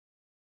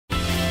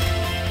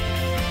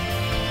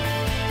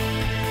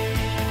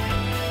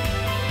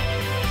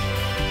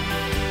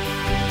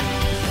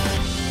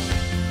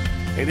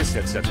Hey, this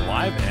is Ed Stetzer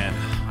Live, and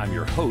I'm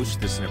your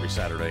host this and every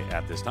Saturday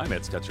at this time.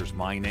 Ed Stetzer's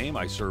my name.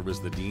 I serve as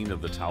the Dean of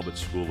the Talbot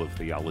School of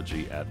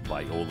Theology at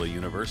Biola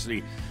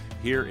University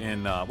here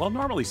in,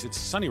 normally it's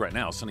sunny right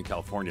now, sunny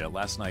California.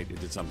 Last night it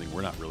did something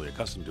we're not really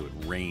accustomed to. It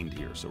rained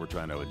here, so we're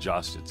trying to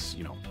adjust. It's,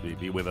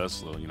 be with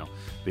us,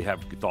 they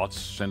have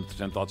thoughts, send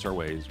thoughts our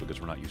ways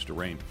because we're not used to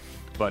rain.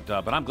 But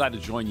I'm glad to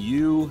join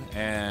you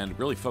and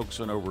really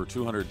folks on over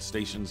 200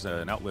 stations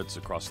and outlets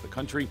across the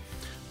country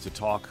to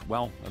talk,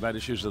 about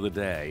issues of the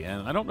day.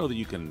 And I don't know that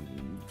you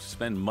can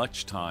spend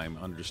much time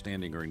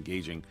understanding or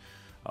engaging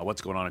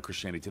what's going on in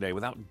Christianity today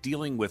without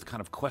dealing with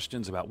kind of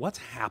questions about what's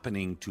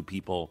happening to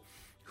people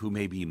who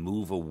maybe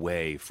move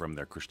away from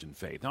their Christian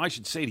faith. Now, I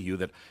should say to you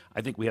that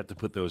I think we have to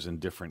put those in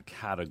different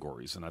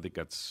categories, and I think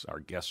that's our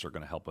guests are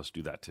going to help us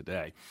do that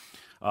today.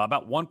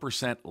 About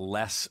 1%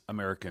 less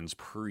Americans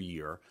per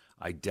year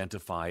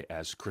identify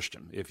as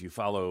Christian. If you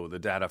follow the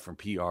data from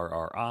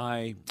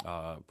PRRI,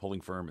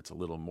 polling firm, it's a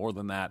little more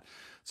than that.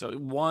 So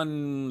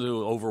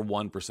over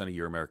 1% of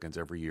year Americans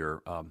every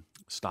year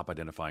stop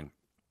identifying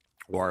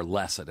or are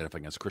less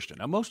identifying as Christian.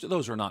 Now, most of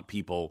those are not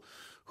people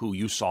who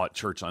you saw at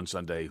church on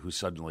Sunday who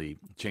suddenly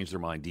changed their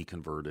mind,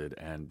 deconverted,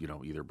 and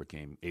either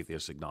became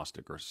atheist,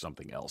 agnostic, or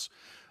something else.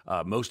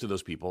 Most of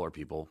those people are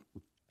people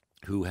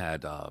who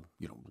had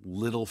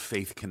little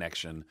faith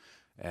connection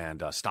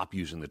and stop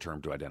using the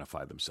term to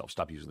identify themselves,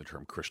 stop using the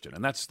term Christian.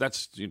 And that's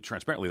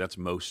transparently, that's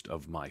most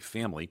of my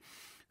family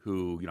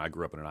who, I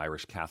grew up in an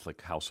Irish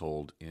Catholic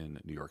household in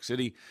New York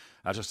City,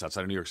 just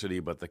outside of New York City,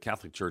 but the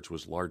Catholic Church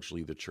was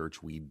largely the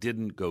church we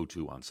didn't go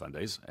to on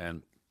Sundays.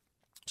 And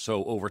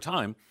so over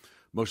time,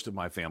 most of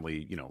my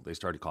family, they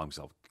started calling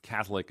themselves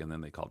Catholic, and then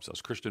they called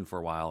themselves Christian for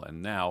a while,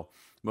 and now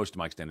most of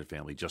my extended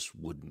family just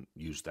wouldn't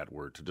use that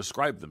word to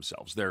describe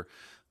themselves.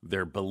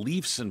 Their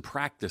beliefs and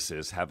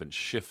practices haven't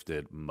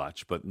shifted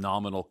much, but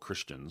nominal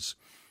Christians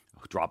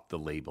dropped the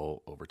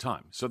label over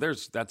time. So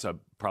that's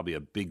probably a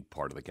big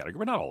part of the category,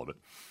 but not all of it.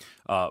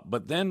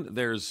 But then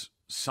there's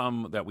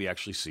some that we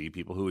actually see,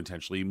 people who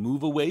intentionally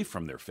move away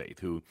from their faith,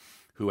 who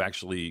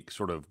actually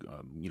sort of,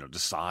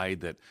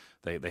 decide that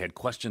they had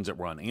questions that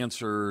were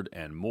unanswered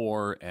and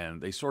more, and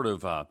they sort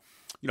of,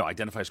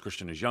 identify as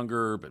Christian as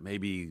younger, but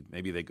maybe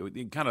they go,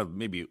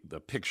 maybe the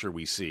picture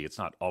we see, it's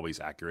not always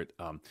accurate.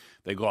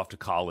 They go off to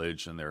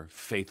college and their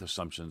faith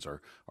assumptions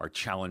are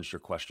challenged or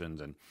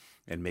questioned,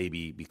 and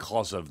maybe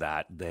because of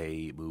that,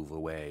 they move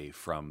away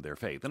from their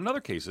faith. In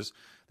other cases,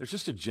 there's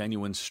just a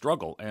genuine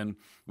struggle, and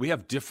we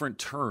have different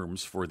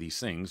terms for these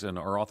things, and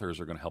our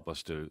authors are going to help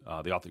us to,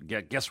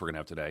 guests we're going to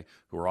have today,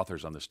 who are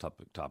authors on this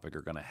topic,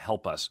 are going to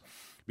help us,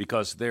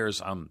 because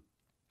there's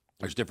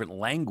different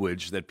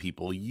language that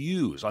people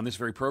use on this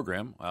very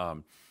program. I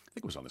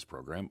think it was on this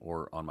program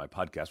or on my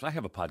podcast. I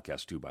have a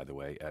podcast too, by the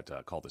way,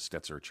 called the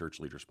Stetzer Church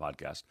Leaders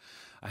Podcast.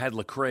 I had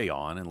Lecrae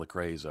on, and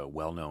Lecrae is a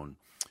well-known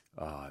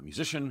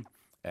musician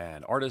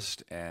and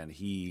artist, and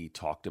he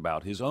talked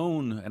about his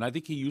own, and I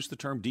think he used the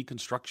term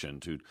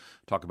deconstruction to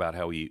talk about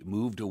how he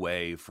moved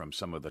away from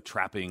some of the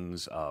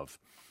trappings of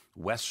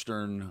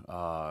Western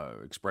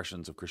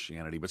expressions of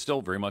Christianity, but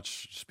still very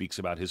much speaks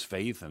about his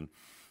faith. And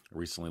I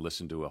recently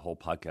listened to a whole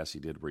podcast he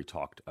did where he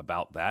talked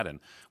about that, and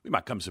we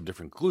might come to some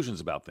different conclusions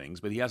about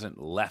things, but he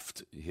hasn't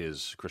left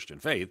his Christian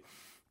faith,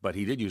 but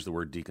he did use the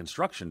word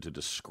deconstruction to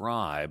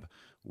describe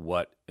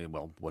what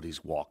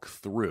he's walked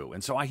through.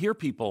 And so I hear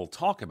people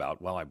talk about,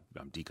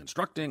 I'm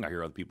deconstructing. I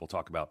hear other people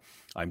talk about,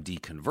 I'm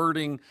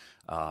deconverting,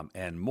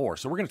 and more.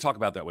 So we're going to talk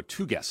about that with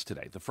two guests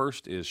today. The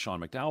first is Sean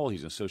McDowell.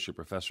 He's an associate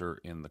professor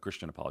in the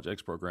Christian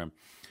Apologetics program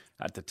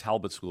at the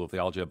Talbot School of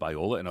Theology at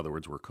Biola. In other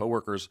words, we're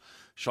coworkers.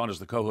 Sean is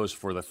the co-host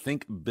for the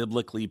Think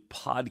Biblically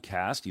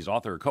podcast. He's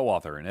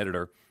co-author, and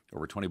editor,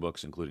 over 20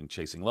 books, including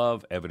Chasing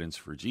Love, Evidence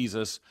for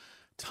Jesus,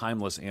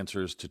 Timeless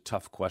Answers to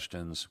Tough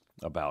Questions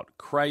About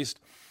Christ,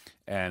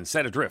 and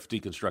Set Adrift,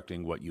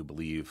 Deconstructing What You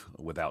Believe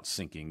Without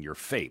Sinking Your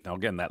Faith. Now,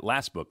 again, that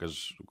last book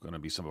is going to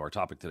be some of our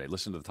topic today.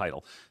 Listen to the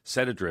title,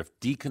 Set Adrift,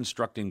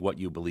 Deconstructing What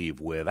You Believe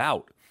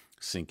Without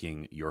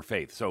Sinking Your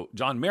Faith. So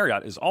John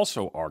Marriott is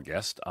also our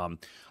guest.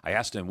 I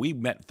asked him, we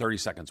met 30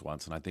 seconds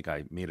once, and I think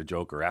I made a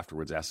joke or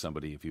afterwards asked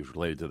somebody if he was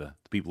related to the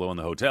people who own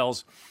the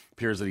hotels.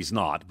 Appears that he's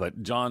not,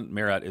 but John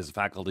Marriott is a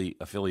faculty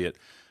affiliate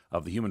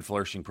of the Human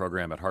Flourishing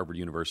Program at Harvard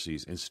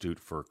University's Institute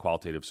for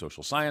Qualitative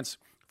Social Science,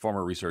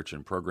 former research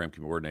and program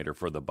coordinator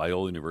for the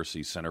Biola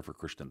University Center for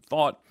Christian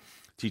Thought,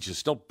 teaches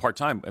still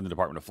part-time in the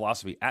Department of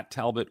Philosophy at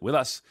Talbot with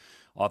us,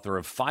 author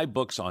of 5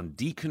 books on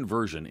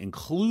deconversion,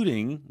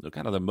 including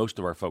kind of the most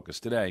of our focus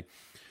today,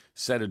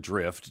 Set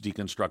Adrift,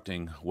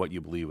 Deconstructing What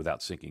You Believe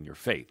Without Sinking Your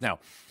Faith. Now,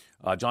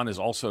 John is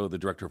also the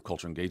director of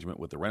culture engagement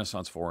with the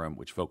Renaissance Forum,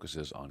 which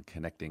focuses on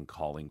connecting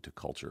calling to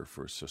culture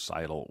for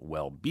societal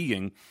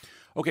well-being.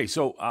 Okay,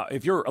 so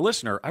if you're a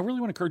listener, I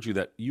really want to encourage you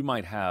that you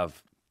might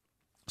have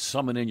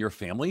someone in your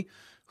family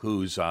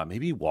who's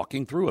maybe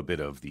walking through a bit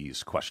of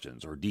these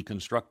questions or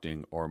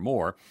deconstructing or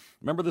more.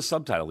 Remember the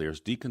subtitle here is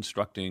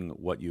Deconstructing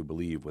What You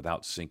Believe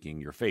Without Sinking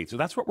Your Faith. So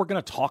that's what we're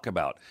going to talk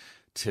about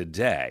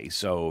today.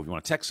 So if you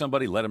want to text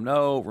somebody, let them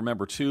know.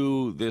 Remember,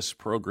 too, this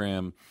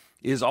program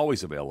is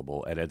always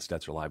available at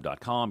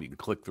edstetzerlive.com. You can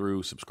click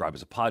through, subscribe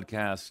as a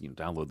podcast,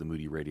 download the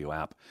Moody Radio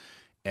app,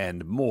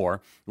 and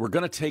more. We're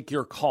going to take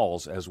your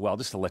calls as well,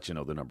 just to let you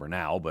know the number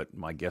now, but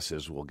my guess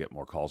is we'll get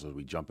more calls as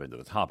we jump into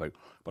the topic.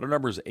 But our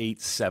number is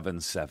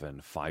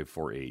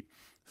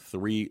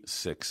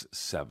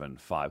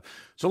 877-548-3675.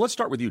 So let's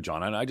start with you,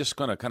 John. And I'm just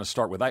going to kind of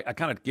start with, I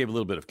kind of gave a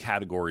little bit of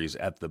categories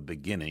at the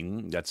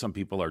beginning that some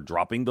people are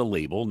dropping the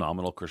label,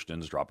 nominal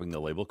Christians dropping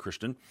the label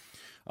Christian.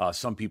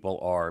 Some people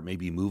are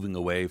maybe moving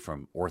away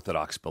from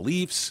Orthodox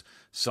beliefs.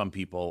 Some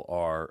people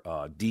are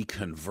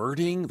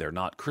deconverting. They're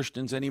not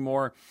Christians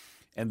anymore.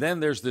 And then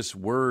there's this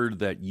word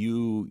that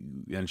you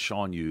and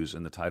Sean use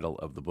in the title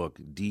of the book,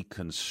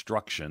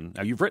 deconstruction.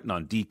 Now, you've written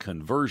on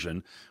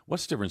deconversion.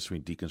 What's the difference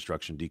between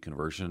deconstruction,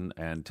 deconversion?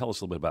 And tell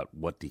us a little bit about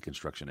what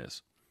deconstruction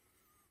is.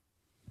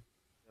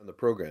 On the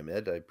program,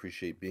 Ed, I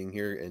appreciate being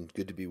here, and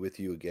good to be with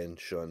you again,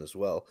 Sean, as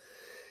well.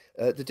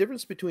 The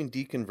difference between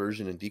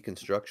deconversion and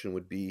deconstruction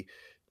would be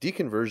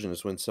deconversion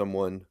is when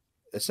someone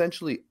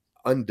essentially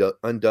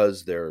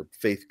undoes their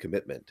faith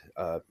commitment.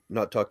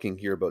 Not talking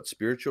here about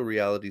spiritual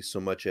realities so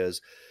much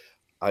as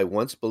I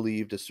once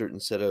believed a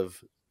certain set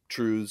of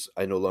truths.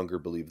 I no longer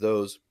believe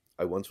those.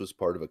 I once was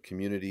part of a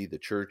community, the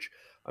church.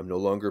 I'm no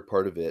longer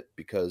part of it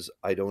because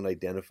I don't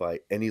identify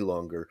any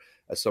longer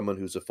as someone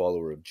who's a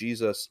follower of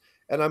Jesus.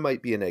 And I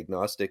might be an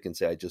agnostic and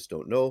say, I just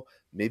don't know.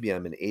 Maybe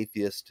I'm an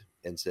atheist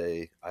and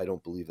say, I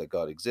don't believe that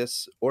God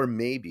exists. Or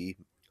maybe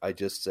I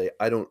just say,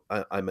 I'm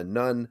a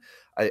none.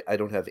 I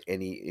don't have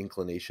any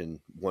inclination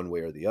one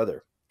way or the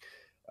other.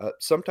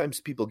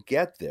 Sometimes people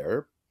get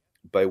there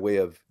by way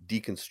of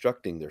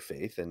deconstructing their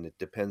faith, and it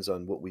depends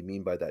on what we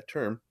mean by that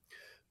term.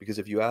 Because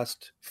if you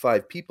asked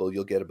 5 people,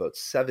 you'll get about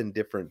 7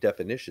 different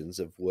definitions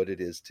of what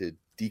it is to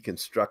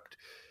deconstruct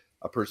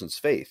a person's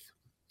faith.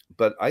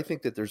 But I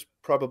think that there's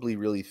probably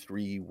really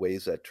 3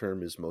 ways that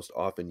term is most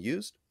often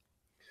used.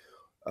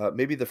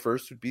 Maybe the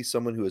first would be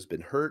someone who has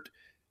been hurt,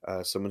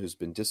 someone who's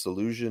been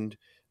disillusioned,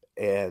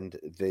 and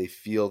they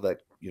feel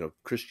that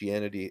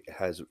Christianity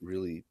has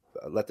really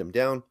let them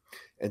down.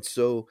 And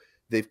so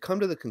they've come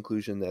to the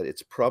conclusion that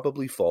it's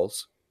probably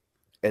false.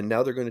 And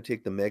now they're going to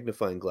take the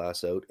magnifying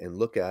glass out and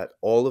look at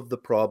all of the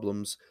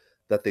problems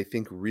that they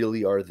think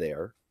really are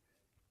there,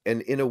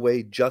 and in a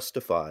way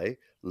justify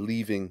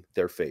leaving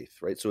their faith,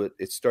 right? So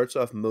it starts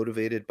off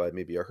motivated by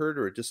maybe a hurt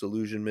or a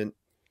disillusionment,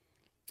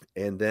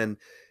 and then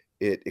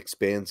it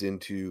expands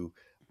into,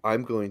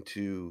 I'm going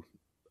to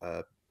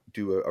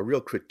do a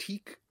real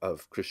critique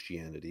of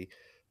Christianity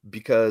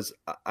because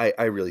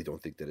I really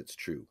don't think that it's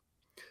true.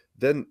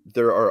 Then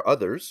there are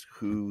others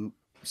who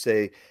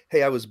say,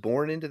 hey, I was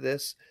born into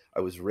this,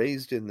 I was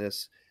raised in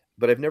this,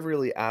 but I've never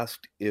really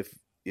asked if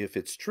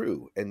it's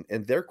true. And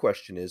their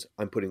question is,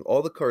 I'm putting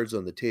all the cards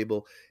on the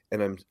table,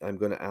 and I'm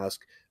going to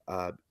ask,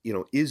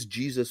 is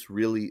Jesus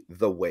really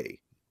the way?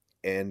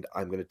 And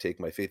I'm going to take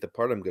my faith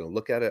apart. I'm going to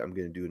look at it. I'm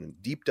going to do a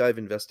deep dive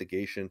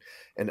investigation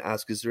and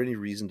ask, is there any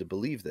reason to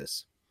believe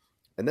this?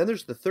 And then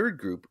there's the third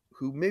group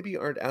who maybe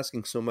aren't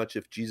asking so much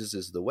if Jesus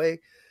is the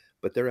way,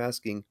 but they're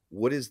asking,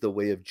 what is the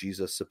way of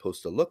Jesus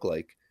supposed to look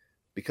like?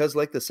 Because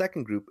like the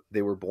second group,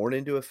 they were born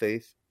into a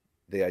faith.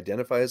 They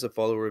identify as a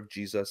follower of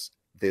Jesus.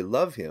 They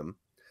love him.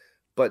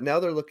 But now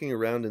they're looking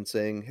around and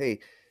saying, hey,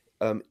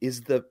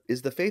 is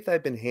the faith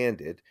I've been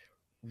handed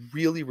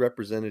really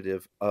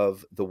representative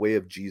of the way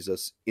of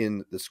Jesus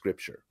in the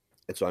scripture?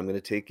 And so I'm going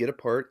to take it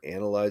apart,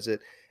 analyze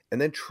it,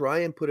 and then try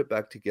and put it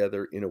back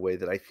together in a way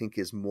that I think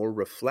is more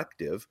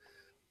reflective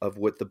of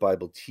what the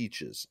Bible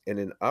teaches. And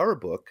in our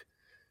book,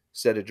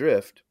 Set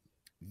Adrift,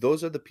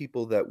 those are the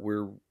people that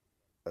we're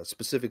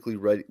specifically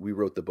we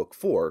wrote the book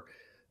for.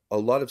 A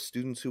lot of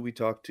students who we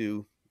talk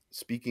to,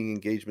 speaking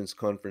engagements,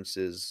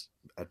 conferences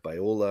at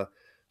Biola,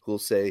 who'll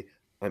say,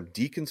 I'm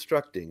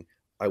deconstructing.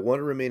 I want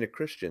to remain a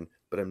Christian,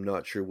 but I'm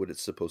not sure what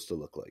it's supposed to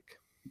look like.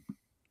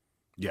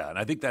 Yeah, and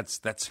I think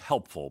that's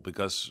helpful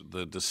because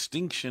the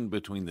distinction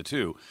between the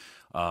two,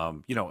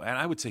 and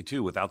I would say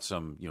too, without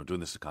some, doing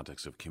this in the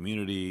context of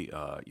community,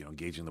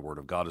 engaging the Word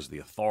of God as the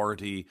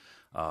authority,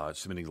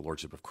 submitting to the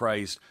Lordship of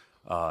Christ,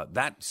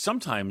 that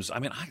sometimes, I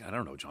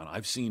don't know, John,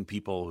 I've seen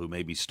people who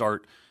maybe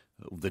start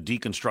the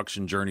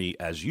deconstruction journey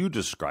as you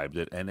described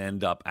it and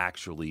end up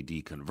actually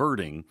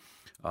deconverting,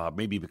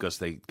 maybe because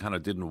they kind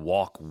of didn't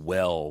walk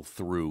well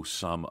through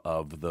some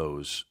of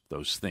those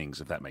things,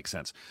 if that makes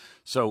sense.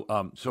 So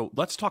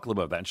let's talk a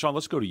little bit about that. And Sean,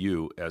 let's go to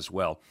you as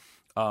well.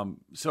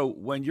 So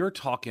when you're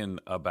talking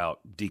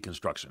about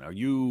deconstruction, are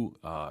you,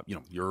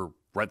 you're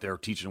right there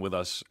teaching with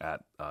us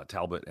at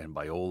Talbot and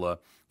Biola,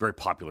 very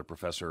popular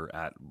professor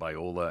at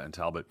Biola and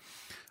Talbot.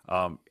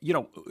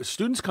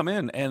 Students come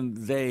in and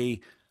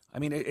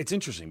it's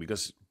interesting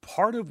because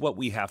part of what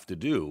we have to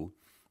do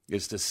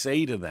is to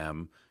say to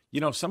them,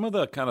 some of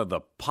the kind of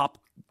the pop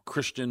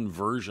Christian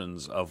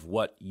versions of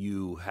what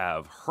you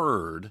have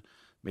heard,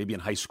 maybe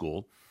in high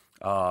school,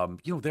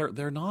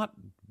 they're not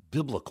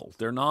biblical.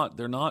 They're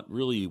not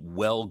really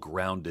well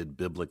grounded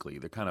biblically.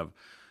 They're kind of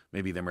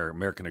maybe they're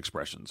American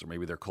expressions, or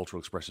maybe they're cultural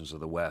expressions of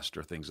the West,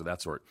 or things of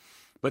that sort.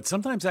 But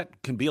sometimes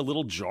that can be a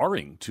little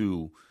jarring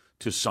to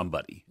to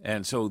somebody.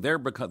 And so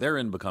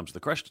therein becomes the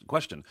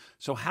question.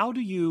 So how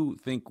do you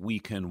think we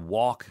can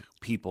walk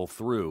people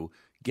through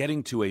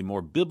getting to a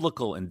more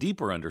biblical and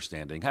deeper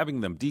understanding,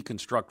 having them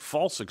deconstruct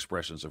false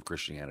expressions of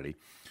Christianity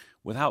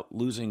without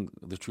losing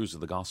the truths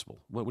of the gospel?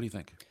 What do you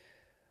think?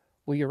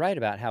 Well, you're right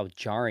about how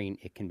jarring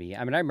it can be.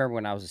 I mean, I remember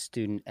when I was a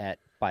student at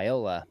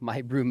Biola,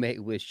 my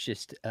roommate was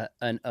just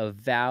an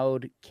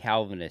avowed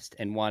Calvinist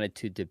and wanted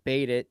to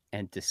debate it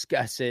and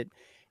discuss it.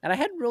 And I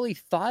hadn't really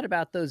thought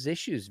about those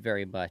issues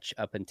very much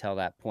up until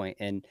that point.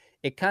 And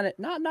it kind of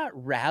not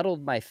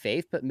rattled my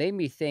faith, but made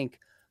me think,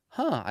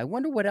 I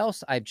wonder what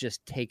else I've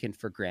just taken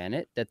for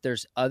granted, that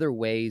there's other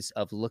ways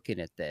of looking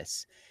at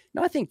this.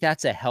 Now, I think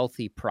that's a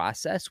healthy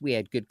process. We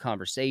had good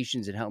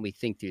conversations and helped me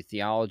think through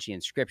theology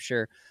and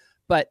scripture,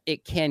 but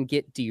it can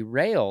get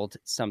derailed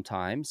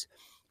sometimes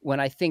when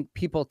I think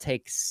people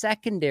take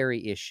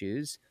secondary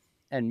issues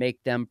and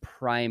make them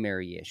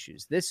primary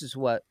issues. This is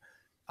what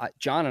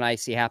John and I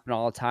see happen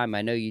all the time.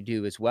 I know you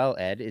do as well,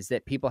 Ed, is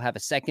that people have a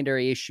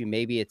secondary issue.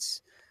 Maybe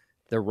it's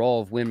the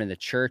role of women in the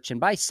church. And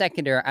by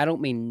secondary, I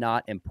don't mean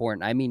not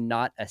important. I mean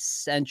not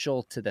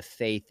essential to the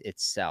faith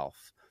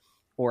itself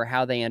or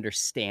how they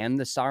understand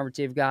the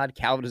sovereignty of God,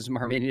 Calvinism,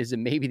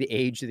 Arminianism, maybe the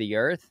age of the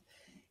earth.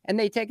 And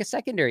they take a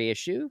secondary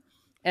issue.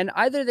 And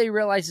either they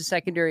realize the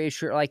secondary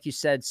issue, or like you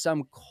said,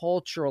 some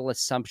cultural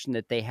assumption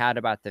that they had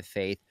about the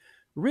faith,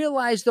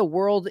 realize the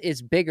world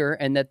is bigger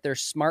and that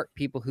there's smart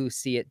people who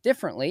see it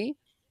differently.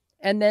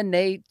 And then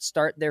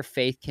their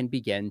faith can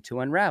begin to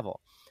unravel.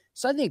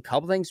 So I think a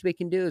couple things we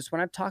can do is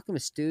when I'm talking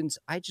with students,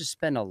 I just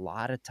spend a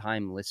lot of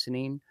time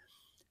listening.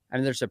 I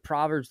mean, there's a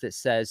proverb that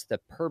says the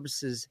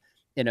purposes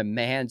in a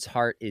man's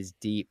heart is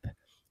deep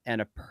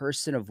and a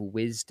person of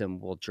wisdom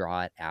will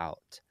draw it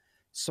out.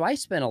 So I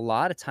spend a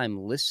lot of time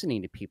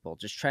listening to people,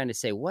 just trying to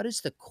say, what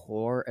is the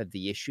core of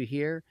the issue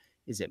here?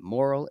 Is it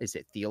moral? Is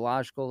it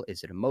theological?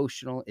 Is it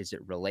emotional? Is it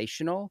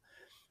relational?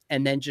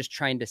 And then just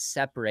trying to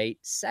separate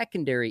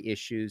secondary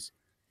issues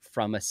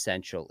from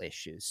essential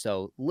issues.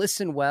 So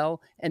listen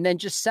well, and then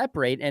just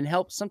separate and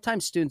help.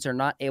 Sometimes students are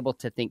not able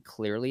to think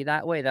clearly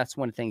that way. That's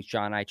one of the things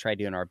John and I try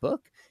to do in our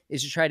book,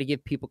 is to try to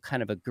give people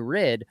kind of a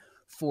grid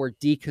for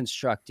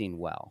deconstructing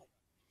well.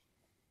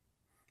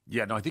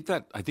 Yeah, no, I think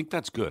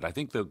that's good. I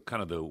think the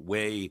kind of the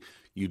way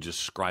you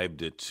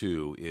described it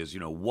too is,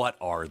 what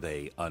are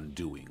they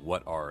undoing?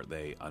 What are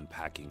they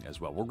unpacking as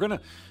well? We're going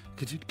to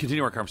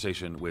continue our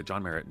conversation with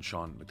John Merritt and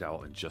Sean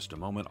McDowell in just a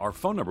moment. Our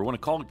phone number, want to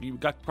call,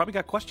 probably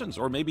got questions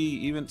or maybe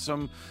even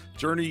some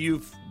journey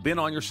you've been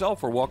on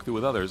yourself or walked through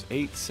with others,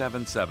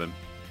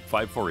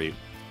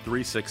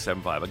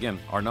 877-548-3675. Again,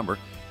 our number,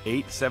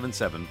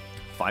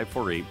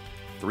 877-548-3675.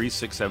 We're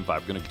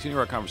going to continue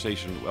our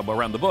conversation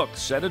around the book,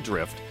 Set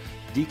Adrift,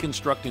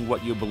 Deconstructing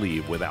What You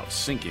Believe Without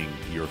Sinking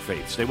Your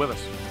Faith. Stay with us.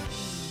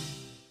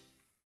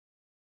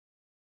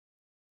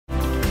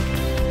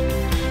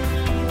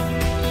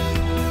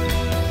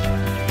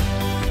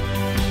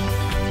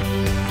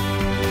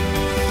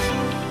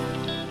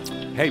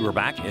 Hey, we're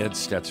back. Ed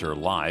Stetzer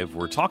Live.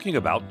 We're talking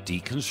about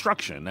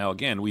deconstruction. Now,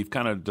 again, we've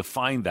kind of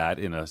defined that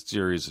in a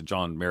series that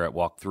John Merritt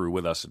walked through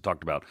with us and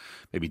talked about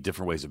maybe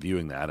different ways of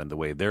viewing that, and the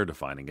way they're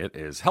defining it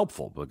is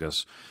helpful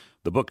because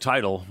the book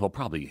title,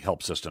 probably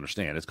helps us to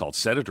understand. It's called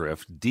Set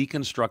Adrift,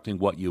 Deconstructing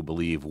What You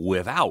Believe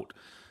Without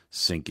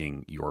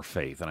Sinking Your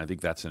Faith. And I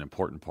think that's an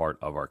important part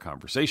of our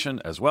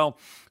conversation as well.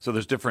 So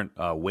there's different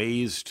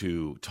ways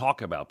to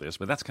talk about this,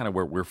 but that's kind of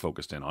where we're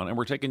focused in on. And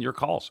we're taking your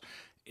calls,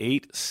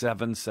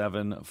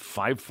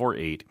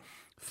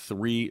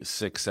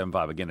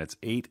 877-548-3675. Again, it's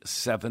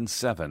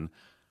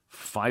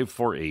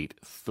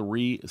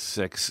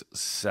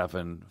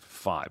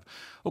 877-548-3675.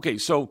 Okay,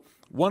 so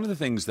one of the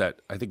things that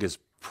I think is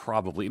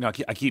probably, I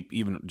keep,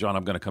 even, John,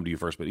 I'm going to come to you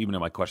first, but even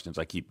in my questions,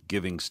 I keep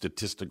giving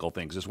statistical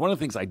things. It's one of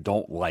the things I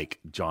don't like,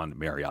 John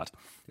Marriott.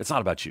 It's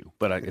not about you,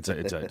 but it's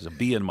a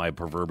bee in my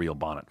proverbial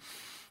bonnet,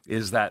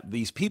 is that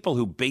these people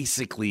who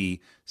basically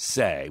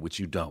say, which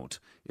you don't,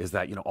 is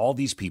that, all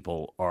these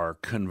people are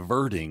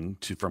converting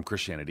from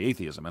Christianity to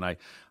atheism. And I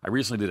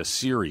recently did a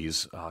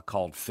series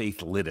called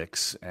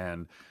Faithlytics,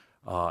 and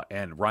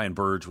Ryan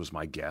Burge was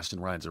my guest,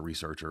 and Ryan's a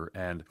researcher,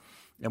 and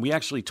we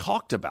actually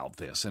talked about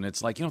this, and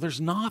it's like,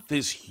 there's not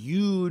this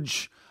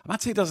huge, I'm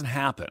not saying it doesn't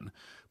happen,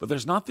 but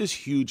there's not this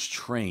huge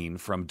train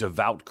from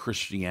devout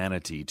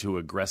Christianity to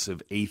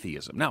aggressive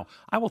atheism. Now,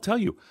 I will tell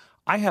you,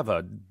 I have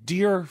a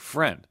dear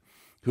friend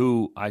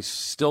who I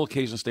still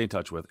occasionally stay in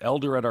touch with,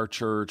 elder at our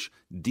church,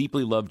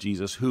 deeply loved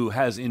Jesus, who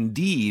has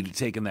indeed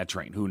taken that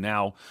train, who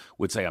now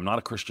would say, I'm not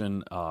a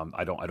Christian,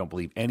 I don't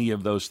believe any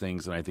of those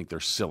things, and I think they're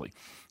silly.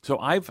 So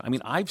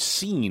I've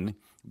seen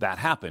that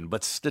happen,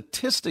 but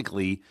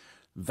statistically,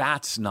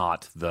 that's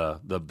not the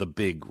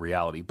big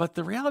reality. But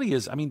the reality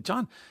is,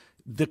 John,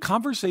 the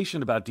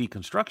conversation about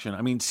deconstruction,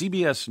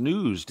 CBS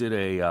News did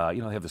a, they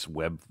have this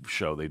web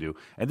show they do,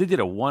 and they did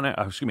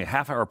a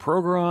half-hour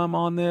program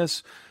on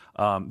this.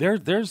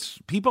 There's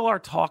people are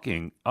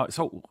talking.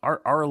 So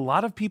are a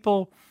lot of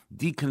people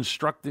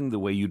deconstructing the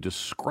way you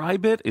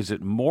describe it? Is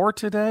it more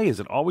today? Has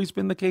it always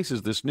been the case?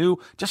 Is this new?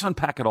 Just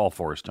unpack it all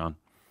for us, John.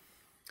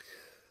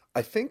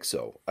 I think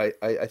so. I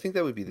think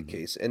that would be the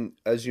case. And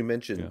as you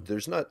mentioned, Yeah.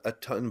 there's not a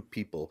ton of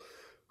people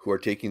who are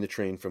taking the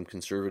train from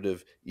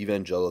conservative,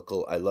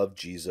 evangelical, I love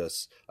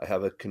Jesus, I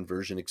have a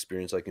conversion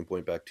experience I can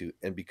point back to,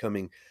 and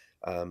becoming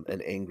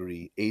an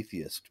angry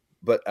atheist.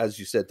 But as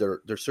you said,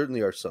 there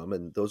certainly are some,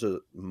 and those are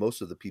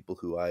most of the people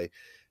who I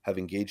have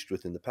engaged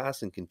with in the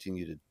past and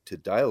continue to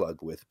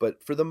dialogue with.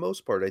 But for the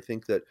most part, I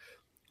think that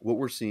what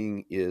we're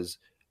seeing is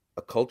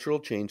a cultural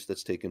change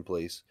that's taken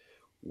place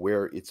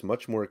where it's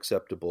much more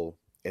acceptable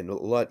and a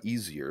lot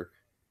easier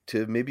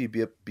to maybe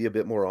be a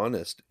bit more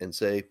honest and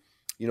say,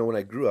 you know, when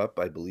I grew up,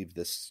 I believed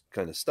this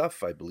kind of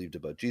stuff. I believed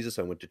about Jesus.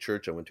 I went to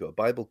church. I went to a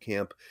Bible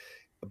camp.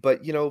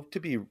 But, you know, to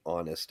be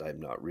honest, I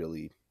don't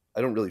really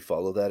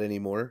follow that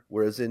anymore.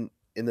 Whereas in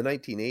the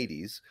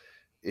 1980s,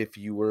 if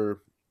you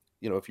were,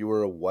 if you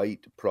were a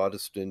white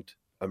Protestant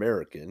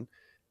American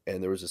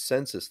and there was a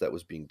census that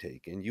was being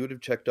taken, you would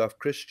have checked off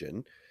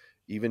Christian,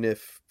 even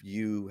if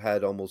you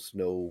had almost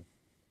no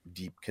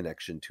deep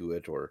connection to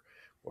it or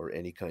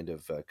any kind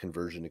of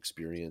conversion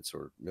experience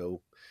or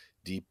no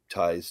deep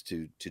ties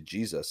to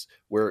Jesus.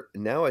 Where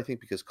now I think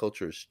because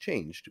culture has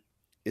changed,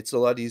 it's a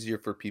lot easier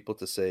for people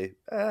to say,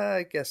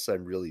 I guess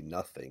I'm really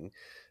nothing.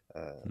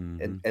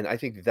 And I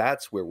think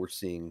that's where we're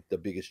seeing the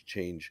biggest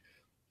change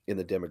in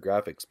the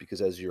demographics,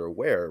 because as you're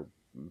aware,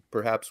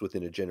 perhaps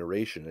within a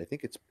generation, I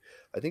think it's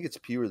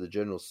Pew or the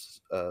General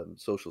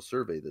Social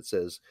Survey that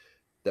says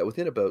that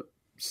within about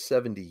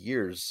 70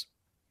 years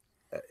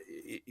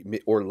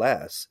or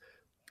less,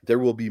 there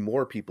will be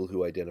more people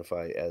who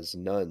identify as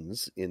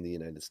nuns in the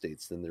United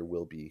States than there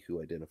will be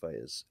who identify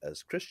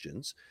as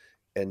Christians.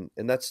 And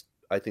that's,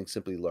 I think,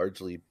 simply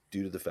largely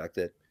due to the fact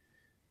that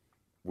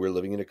we're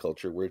living in a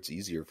culture where it's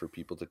easier for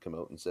people to come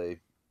out and say,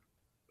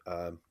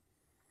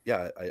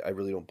 yeah, I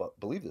really don't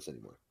believe this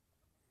anymore.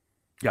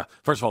 Yeah.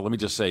 First of all, let me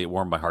just say it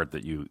warmed my heart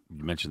that you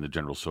mentioned the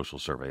General Social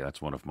Survey.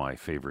 That's one of my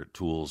favorite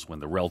tools. When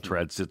the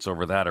RELTRAD sits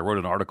over that, I wrote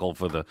an article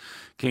for the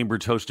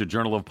Cambridge-hosted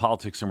Journal of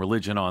Politics and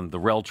Religion on the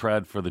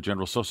RELTRAD for the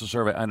General Social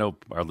Survey. I know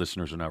our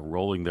listeners are now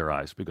rolling their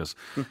eyes because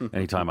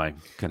anytime I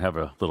can have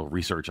a little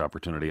research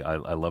opportunity,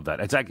 I love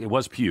that. It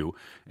was Pew,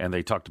 and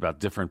they talked about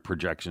different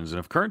projections. And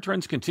if current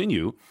trends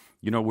continue,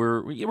 you know,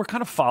 we're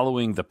kind of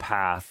following the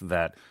path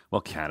that,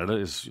 well, Canada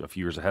is a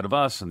few years ahead of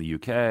us, and the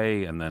UK,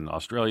 and then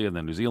Australia, and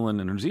then New Zealand.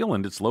 In New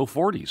Zealand, it's low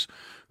 40s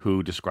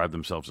who describe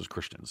themselves as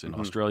Christians. In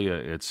Australia,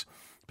 it's,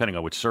 depending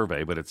on which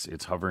survey, but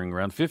it's hovering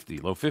around 50,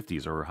 low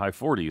 50s or high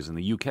 40s. In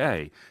the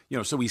UK, you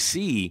know, so we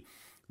see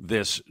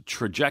this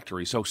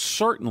trajectory. So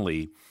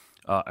certainly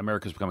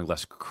America is becoming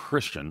less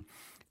Christian,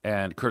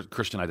 and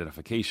Christian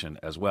identification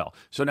as well.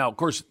 So now, of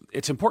course,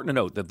 it's important to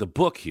note that the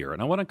book here,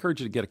 and I want to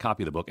encourage you to get a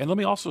copy of the book. And let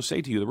me also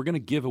say to you that we're going to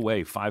give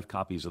away 5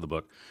 copies of the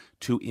book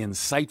to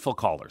insightful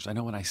callers. I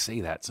know when I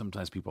say that,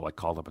 sometimes people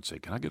call up and say,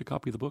 can I get a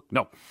copy of the book?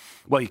 No.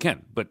 Well, you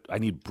can, but I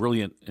need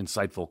brilliant,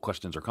 insightful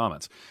questions or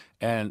comments.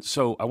 And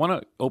so I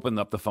want to open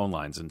up the phone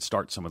lines and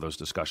start some of those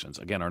discussions.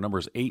 Again, our number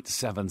is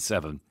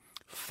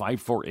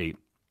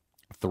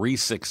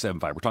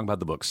 877-548-3675. We're talking about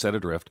the book, Set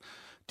Adrift,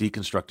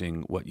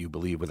 Deconstructing What You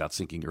Believe Without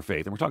Sinking Your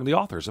Faith. And we're talking to the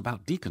authors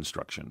about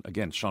deconstruction.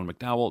 Again, Sean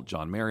McDowell,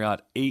 John Marriott,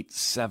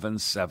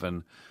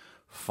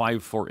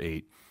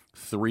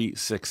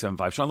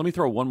 877-548-3675. Sean, let me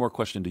throw one more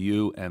question to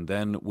you, and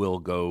then we'll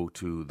go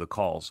to the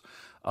calls.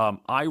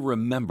 I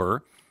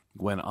remember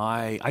when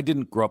I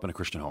didn't grow up in a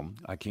Christian home.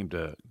 I came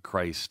to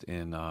Christ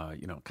in,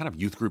 kind of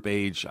youth group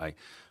age. I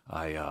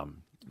got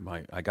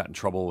in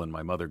trouble, and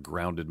my mother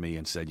grounded me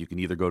and said, you can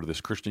either go to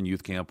this Christian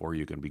youth camp or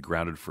you can be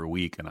grounded for a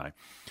week. And I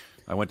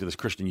went to this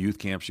Christian youth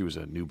camp. She was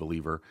a new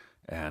believer,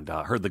 and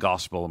heard the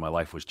gospel, and my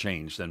life was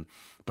changed.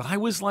 But I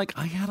was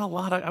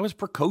I was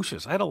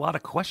precocious. I had a lot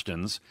of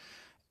questions,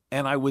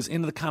 and I was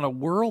in the kind of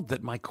world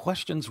that my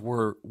questions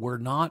were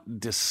not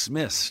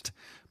dismissed,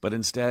 but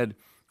instead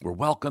were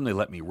welcome. They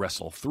let me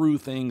wrestle through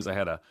things. I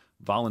had a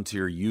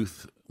volunteer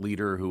youth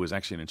leader who was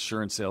actually an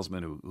insurance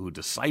salesman who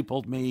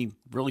discipled me,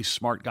 really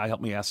smart guy,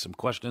 helped me ask some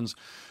questions.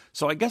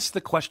 So I guess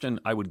the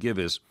question I would give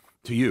is,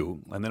 to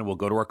you, and then we'll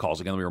go to our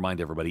calls. Again, let me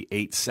remind everybody,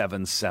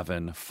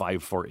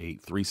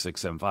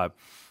 877-548-3675.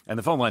 And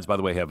the phone lines, by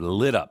the way, have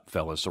lit up,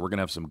 fellas, so we're going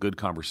to have some good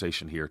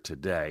conversation here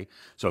today.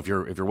 So if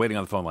you're waiting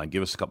on the phone line,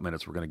 give us a couple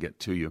minutes. We're going to get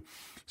to you.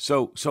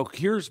 So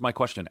here's my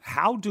question.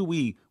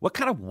 What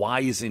kind of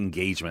wise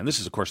engagement, and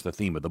this is, of course, the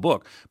theme of the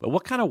book, but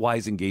what kind of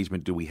wise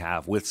engagement do we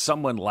have with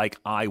someone like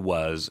I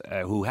was,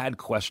 who had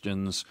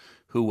questions,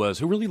 who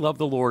really loved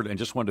the Lord and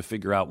just wanted to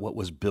figure out what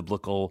was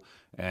biblical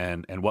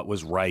and what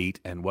was right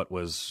and what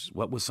was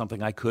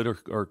something I could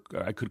or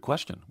I could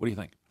question? What do you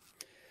think?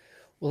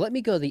 Well, let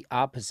me go the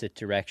opposite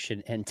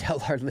direction and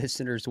tell our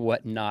listeners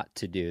what not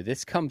to do.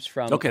 This comes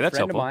from a friend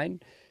helpful. of mine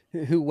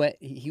who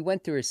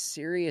went through a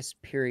serious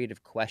period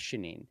of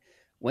questioning,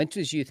 went to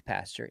his youth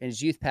pastor, and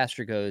his youth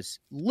pastor goes,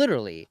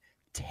 literally,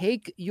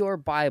 take your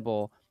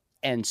Bible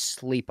and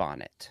sleep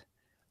on it.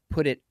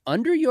 Put it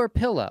under your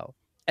pillow,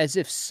 as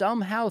if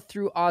somehow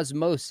through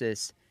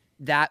osmosis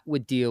that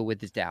would deal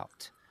with his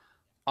doubt.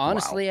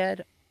 Honestly, wow.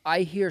 Ed,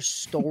 I hear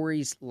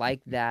stories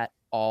like that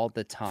all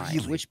the time,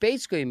 which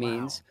basically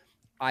means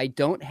I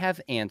don't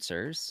have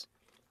answers.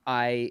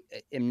 I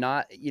am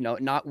not,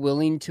 not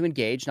willing to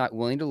engage, not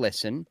willing to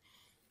listen.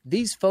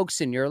 These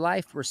folks in your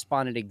life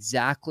responded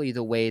exactly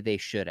the way they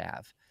should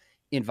have.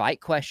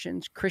 Invite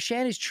questions.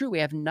 Christianity is true. We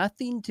have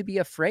nothing to be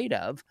afraid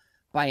of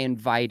by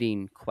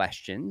inviting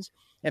questions.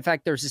 In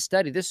fact, there's a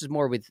study. This is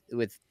more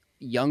with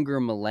younger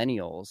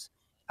millennials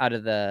out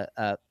of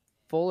the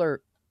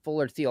Fuller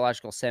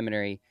Theological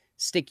Seminary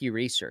sticky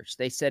research.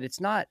 They said it's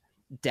not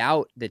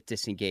doubt that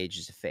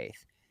disengages a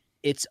faith;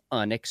 it's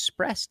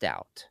unexpressed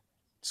doubt.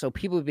 So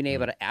people have been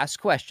able to ask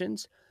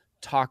questions,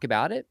 talk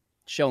about it,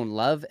 shown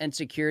love and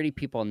security,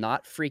 people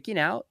not freaking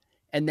out,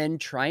 and then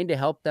trying to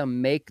help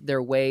them make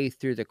their way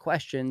through the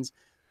questions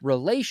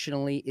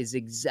relationally is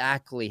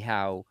exactly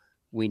how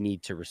we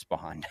need to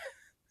respond.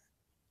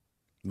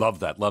 Love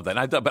that.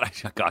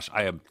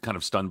 I am kind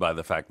of stunned by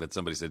the fact that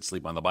somebody said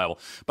sleep on the Bible.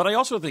 But I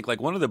also think,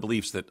 like, one of the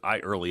beliefs that I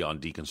early on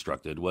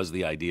deconstructed was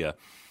the idea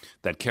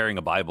that carrying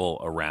a Bible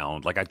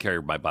around, like I'd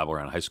carry my Bible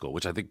around in high school,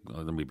 which I think,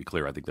 let me be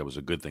clear, I think that was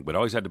a good thing, but it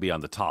always had to be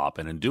on the top.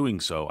 And in doing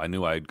so, I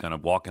knew I'd kind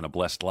of walk in a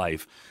blessed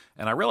life.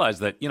 And I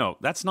realized that,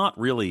 that's not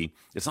really,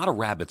 it's not a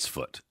rabbit's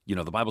foot.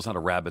 The Bible's not a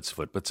rabbit's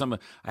foot, but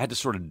I had to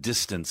sort of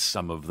distance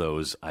some of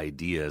those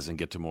ideas and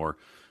get to more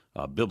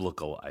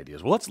biblical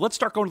ideas. Well, let's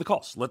start going to the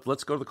calls.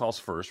 Let's go to the calls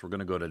first. We're going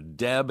to go to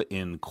Deb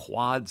in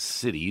Quad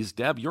Cities.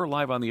 Deb, you're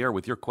live on the air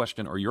with your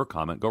question or your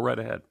comment. Go right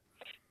ahead.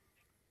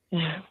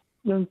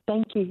 Well,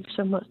 thank you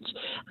so much.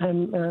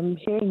 I'm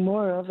hearing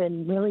more of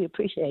and really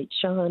appreciate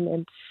Sean,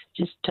 and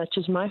just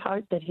touches my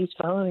heart that he's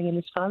following in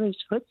his father's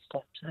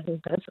footsteps. I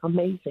think that's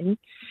amazing.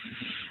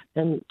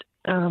 And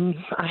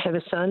I have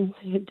a son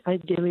I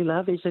dearly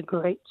love. He's a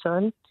great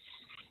son.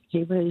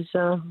 He was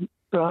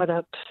brought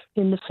up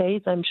in the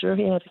faith. I'm sure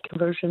he had a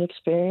conversion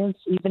experience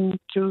even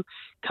through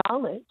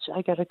college.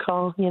 I got a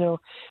call,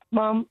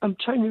 Mom, I'm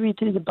trying to read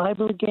through the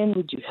Bible again.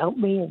 Would you help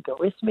me and go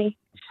with me?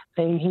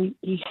 And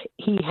he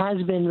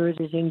has been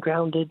rooted and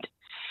grounded.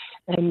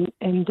 And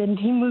then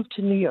he moved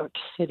to New York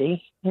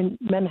City in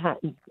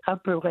Manhattan,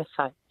 Upper West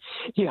Side.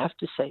 You have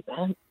to say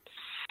that.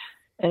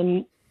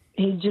 And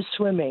he's just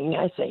swimming,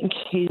 I think.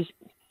 He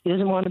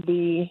doesn't want to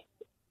be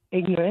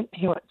ignorant.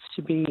 He wants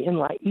to be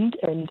enlightened,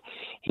 and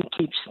he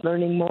keeps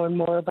learning more and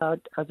more about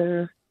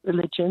other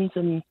religions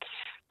and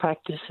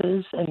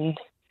practices, and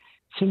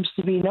seems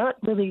to be not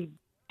really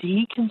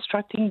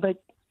deconstructing,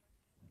 but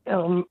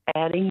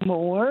adding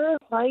more,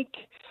 like,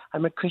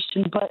 I'm a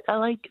Christian, but I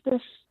like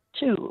this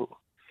too.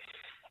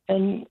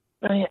 And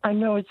I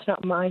know it's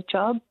not my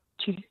job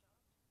to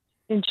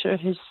ensure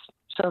his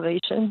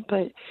salvation,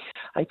 but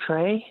I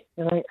pray,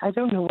 and I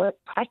don't know what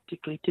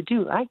practically to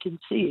do. I can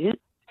see it.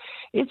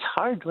 It's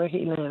hard where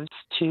he lives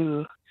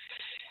to,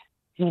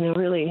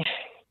 really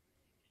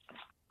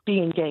be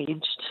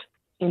engaged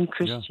in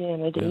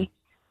Christianity.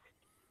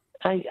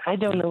 Yeah. I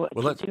don't know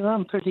what to do.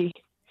 I'm pretty.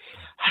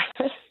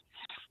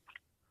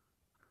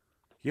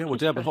 Yeah, well,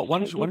 Deb, why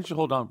don't you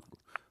hold on?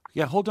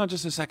 Yeah, hold on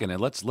just a second,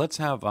 and let's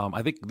have.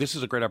 I think this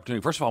is a great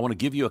opportunity. First of all, I want to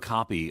give you a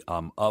copy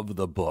of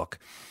the book,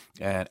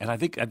 and I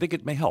think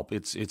it may help.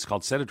 It's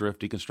called Set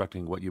Adrift: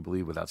 Deconstructing What You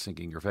Believe Without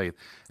Sinking Your Faith.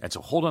 And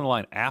so, hold on the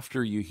line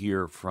after you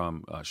hear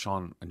from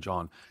Sean and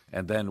John,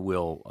 and then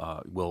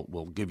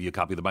we'll give you a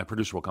copy. My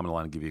producer will come on the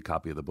line and give you a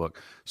copy of the book.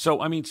 So,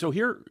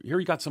 here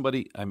you got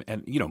somebody,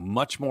 and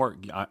much more.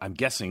 I'm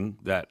guessing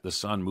that the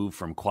son moved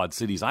from Quad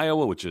Cities,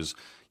 Iowa, which is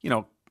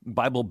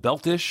Bible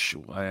Beltish,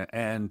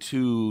 and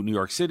to New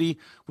York City,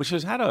 which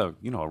has had a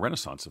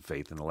renaissance of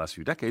faith in the last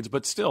few decades,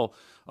 but still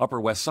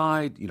Upper West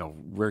Side,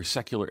 very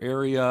secular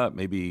area,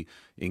 maybe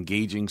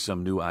engaging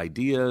some new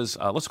ideas.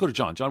 Let's go to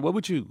John. John,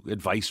 what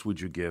advice would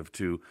you give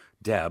to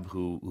Deb,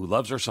 who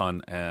loves her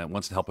son and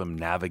wants to help him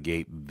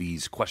navigate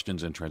these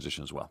questions and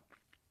transitions well?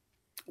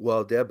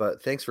 Well, Deb,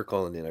 thanks for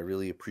calling in. I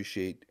really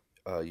appreciate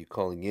you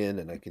calling in,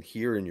 and I can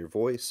hear in your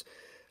voice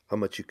how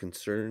much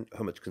concern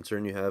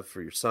you have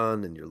for your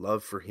son and your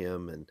love for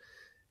him. And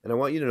I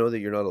want you to know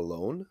that you're not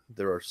alone.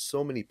 There are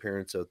so many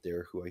parents out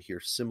there who I hear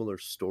similar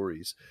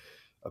stories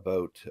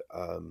about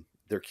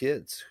their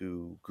kids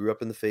who grew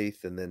up in the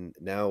faith and then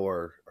now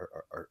are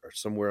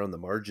somewhere on the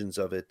margins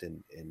of it,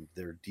 and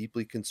they're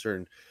deeply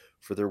concerned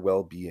for their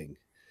well-being.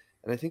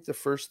 And I think the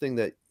first thing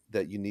that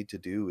you need to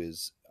do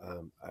is,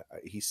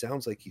 he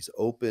sounds like he's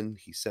open.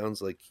 He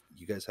sounds like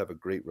you guys have a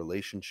great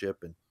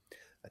relationship, and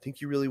I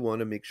think you really want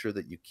to make sure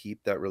that you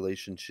keep that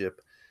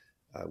relationship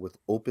with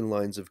open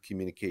lines of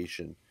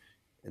communication.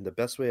 And the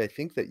best way I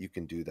think that you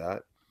can do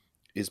that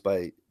is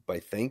by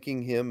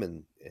thanking him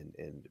and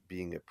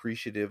being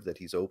appreciative that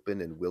he's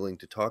open and willing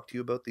to talk to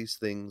you about these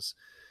things,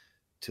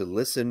 to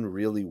listen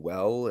really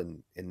well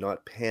and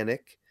not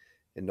panic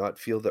and not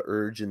feel the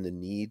urge and the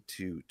need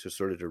to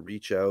sort of to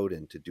reach out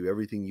and to do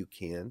everything you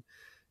can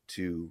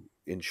to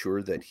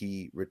ensure that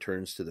he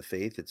returns to the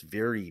faith. It's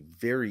very,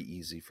 very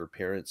easy for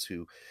parents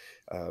who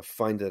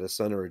find that a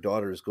son or a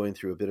daughter is going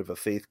through a bit of a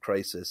faith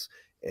crisis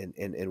and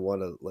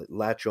want to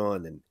latch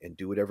on and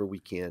do whatever we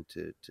can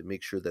to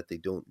make sure that they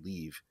don't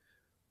leave.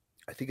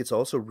 I think it's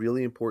also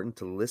really important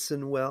to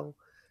listen well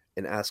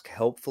and ask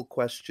helpful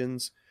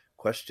questions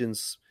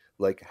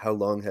like, how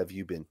long have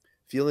you been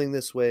feeling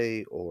this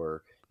way?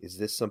 Or is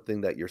this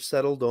something that you're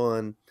settled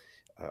on?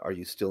 Are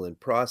you still in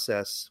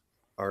process?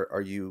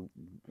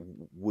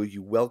 Will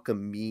you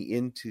welcome me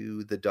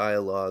into the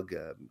dialogue?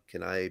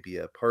 Can I be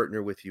a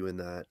partner with you in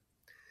that?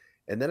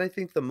 And then I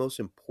think the most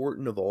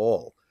important of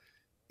all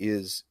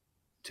is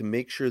to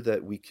make sure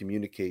that we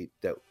communicate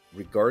that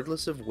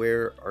regardless of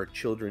where our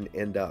children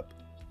end up,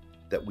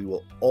 that we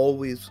will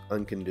always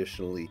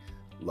unconditionally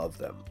love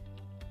them.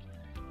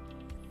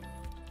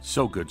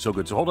 So good, so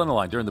good. So hold on the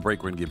line. During the break,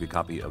 we're going to give you a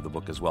copy of the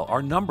book as well.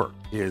 Our number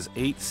is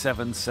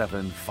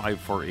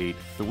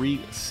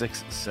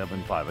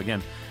 877-548-3675.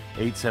 Again,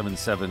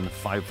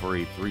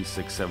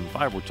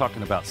 877-548-3675. We're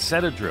talking about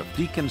Set Adrift,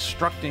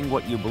 deconstructing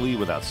what you believe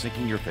without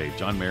sinking your faith.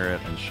 John Marriott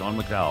and Sean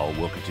McDowell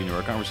will continue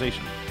our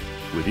conversation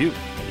with you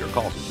and your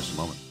calls in just a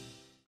moment.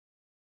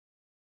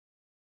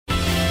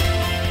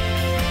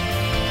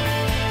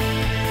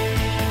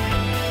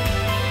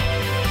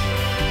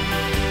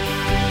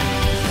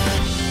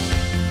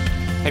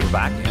 Hey, we're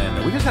back,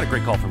 and we just had a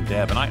great call from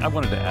Deb, and I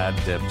wanted to add,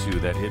 Deb, too,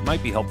 that it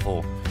might be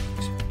helpful,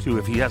 to,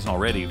 if he hasn't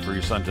already, for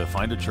your son to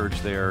find a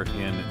church there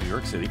in New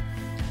York City.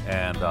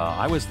 And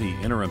I was the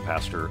interim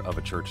pastor of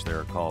a church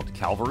there called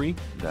Calvary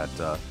that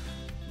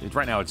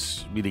right now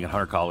it's meeting at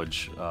Hunter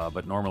College,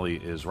 but normally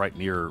is right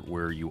near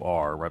where you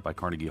are, right by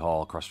Carnegie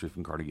Hall, across the street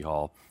from Carnegie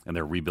Hall, and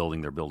they're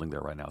rebuilding their building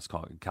there right now. It's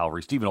called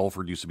Calvary. Stephen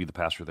Olford used to be the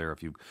pastor there,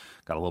 if you've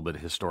got a little bit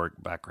of historic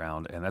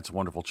background, and that's a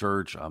wonderful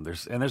church.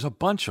 There's a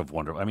bunch of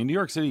wonderful, New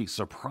York City,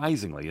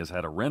 surprisingly, has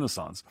had a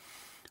renaissance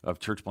of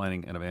church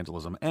planting and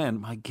evangelism,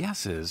 and my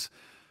guess is,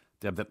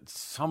 Deb, that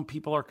some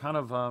people are kind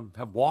of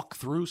have walked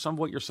through some of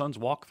what your sons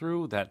walked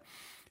through,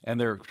 and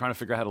they're trying to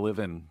figure out how to live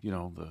in,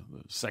 the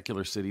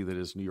secular city that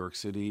is New York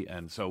City.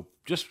 And so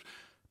just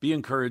be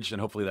encouraged, and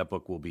hopefully that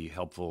book will be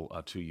helpful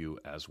to you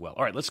as well.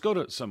 All right, let's go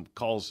to some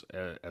calls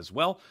as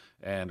well,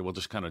 and we'll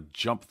just kind of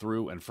jump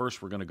through. And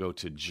first, we're going to go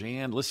to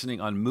Jan,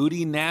 listening on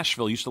Moody,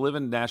 Nashville. You used to live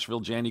in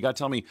Nashville. Jan, you got to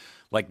tell me,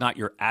 like, not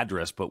your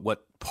address, but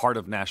what part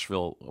of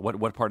Nashville,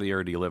 what part of the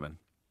area do you live in?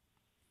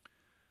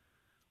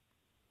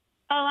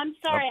 Oh, I'm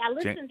sorry. I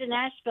listen to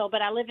Nashville,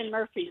 but I live in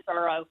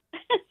Murfreesboro.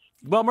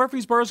 Well,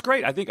 Murfreesboro is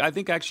great. I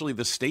think actually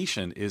the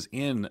station is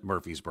in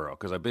Murfreesboro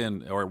because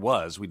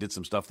we did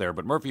some stuff there.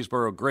 But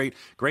Murfreesboro, great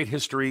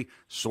history,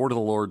 Sword of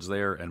the Lord's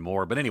there, and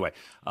more. But anyway,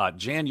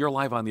 Jan, you're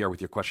live on the air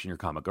with your question, your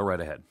comment. Go right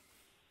ahead.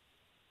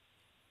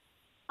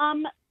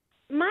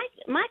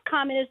 My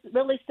comment is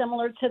really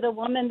similar to the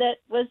woman that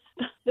was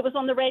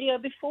on the radio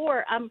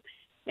before. I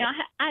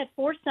have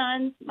 4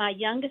 sons. My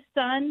youngest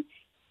son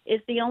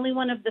is the only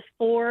one of the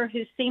 4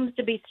 who seems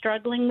to be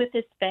struggling with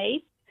his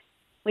faith.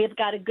 We have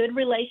got a good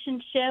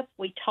relationship.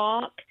 We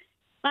talk.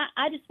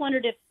 I just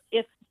wondered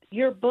if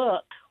your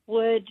book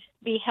would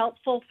be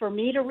helpful for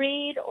me to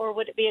read, or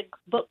would it be a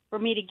book for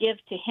me to give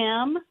to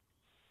him?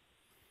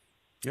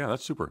 Yeah,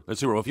 that's super.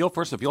 Well, if you'll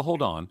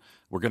hold on,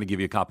 we're going to give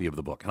you a copy of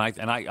the book. And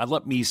I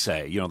let me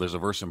say, there's a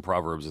verse in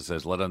Proverbs that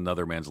says, "Let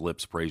another man's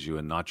lips praise you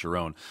and not your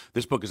own."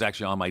 This book is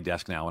actually on my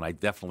desk now, and I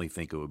definitely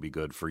think it would be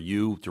good for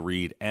you to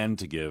read and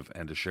to give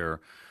and to share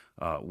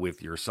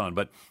with your son.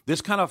 But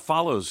this kind of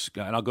follows,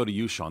 and I'll go to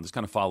you, Sean. This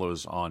kind of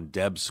follows on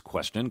Deb's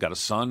question. Got a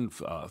son,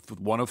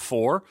 one of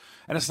 4,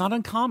 and it's not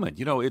uncommon.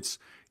 It's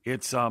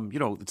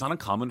not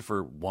uncommon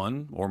for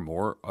one or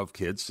more of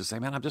kids to say,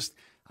 "Man, I'm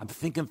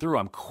thinking through,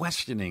 I'm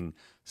questioning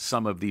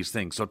some of these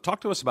things." So talk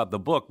to us about the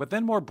book, but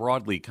then more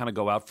broadly, kind of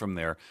go out from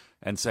there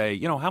and say,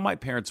 how might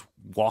parents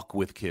walk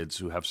with kids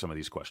who have some of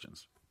these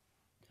questions?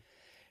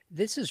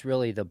 This is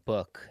really the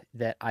book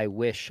that I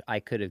wish I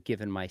could have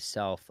given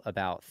myself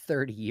about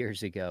 30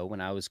 years ago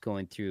when I was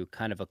going through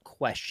kind of a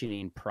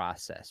questioning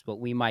process, what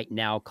we might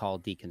now call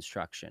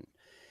deconstruction.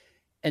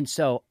 And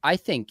so I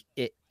think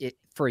it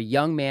for a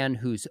young man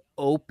who's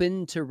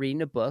open to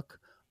reading a book,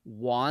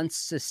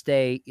 wants to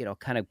stay,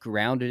 kind of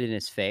grounded in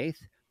his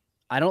faith,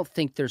 I don't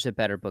think there's a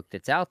better book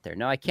that's out there.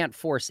 Now, I can't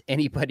force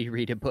anybody to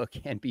read a book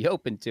and be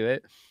open to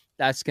it.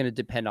 That's going to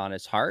depend on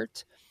his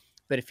heart.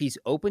 But if he's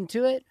open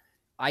to it,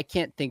 I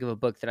can't think of a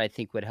book that I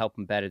think would help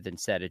him better than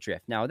Set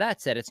Adrift. Now, that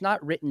said, it's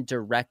not written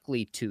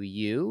directly to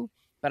you,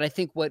 but I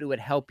think what it would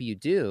help you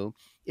do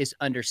is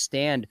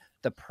understand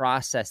the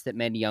process that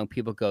many young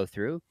people go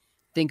through.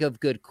 Think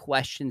of good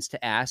questions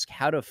to ask,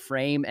 how to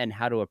frame and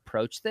how to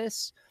approach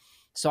this.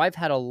 So I've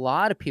had a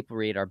lot of people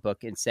read our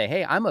book and say,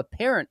 "Hey, I'm a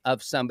parent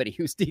of somebody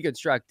who's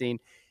deconstructing,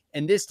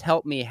 and this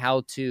helped me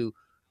how to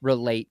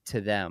relate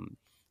to them."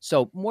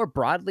 So more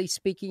broadly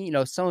speaking,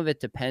 some of it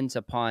depends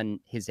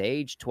upon his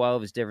age.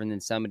 12 is different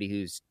than somebody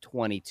who's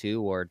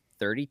 22 or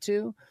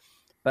 32.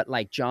 But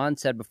like John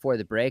said before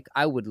the break,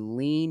 I would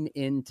lean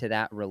into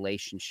that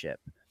relationship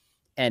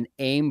and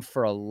aim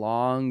for a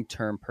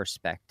long-term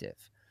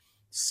perspective.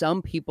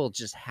 Some people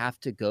just have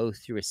to go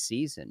through a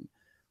season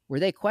where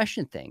they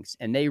question things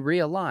and they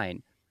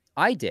realign.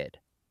 I did.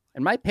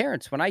 And my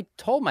parents, when I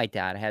told my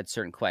dad I had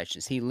certain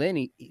questions, he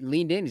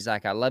leaned in. He's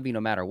like, "I love you no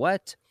matter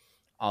what.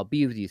 I'll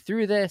be with you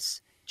through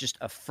this." Just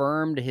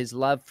affirmed his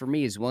love for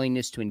me, his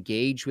willingness to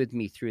engage with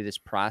me through this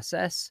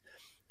process.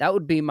 That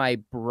would be my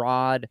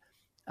broad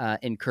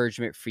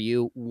encouragement for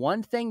you.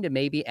 One thing to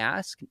maybe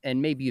ask,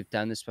 and maybe you've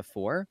done this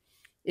before,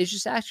 is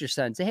just ask your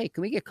son, say, hey,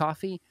 can we get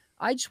coffee?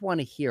 I just want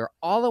to hear.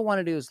 All I want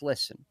to do is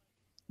listen.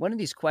 When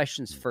these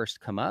questions first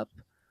come up,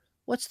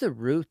 what's the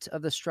root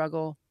of the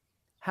struggle?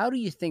 How do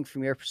you think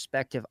from your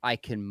perspective I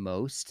can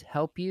most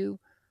help you?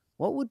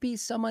 What would be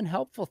some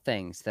unhelpful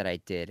things that I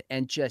did?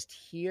 And just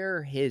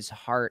hear his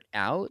heart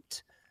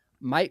out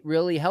might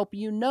really help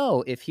you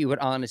know if he would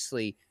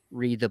honestly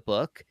read the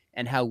book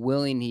and how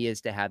willing he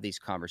is to have these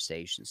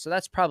conversations. So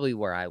that's probably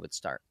where I would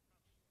start.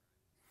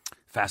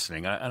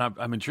 Fascinating. And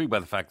I'm intrigued by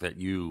the fact that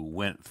you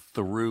went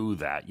through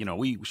that. You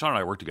know, Sean and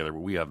I work together, but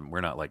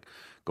we're not like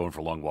going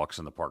for long walks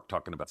in the park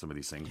talking about some of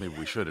these things. Maybe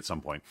we should at some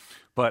point.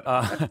 But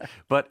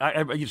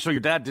so your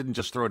dad didn't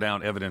just throw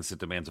down evidence that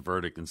demands a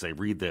verdict and say,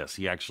 read this.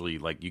 He actually,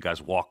 like, you guys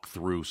walked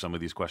through some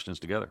of these questions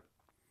together.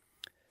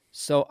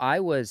 So I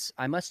must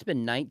have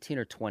been 19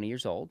 or 20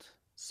 years old.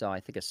 So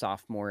I think a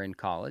sophomore in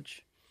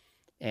college.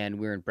 And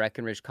we were in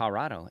Breckenridge,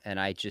 Colorado. And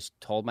I just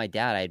told my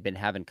dad I had been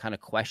having kind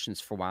of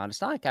questions for a while. And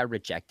it's not like I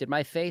rejected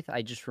my faith.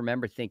 I just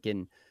remember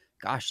thinking,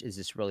 gosh, is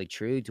this really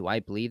true? Do I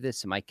believe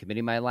this? Am I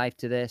committing my life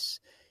to this?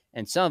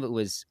 And some of it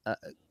was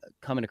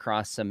coming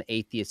across some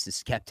atheists and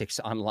skeptics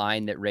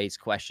online that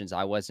raised questions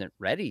I wasn't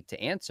ready to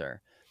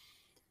answer.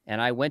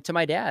 And I went to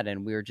my dad,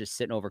 and we were just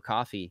sitting over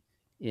coffee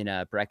in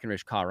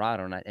Breckenridge,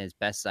 Colorado. And as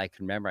best as I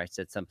can remember, I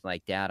said something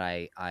like, Dad,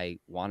 I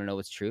want to know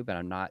what's true, but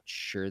I'm not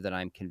sure that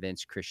I'm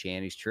convinced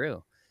Christianity's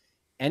true.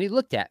 And he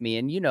looked at me,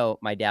 and you know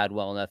my dad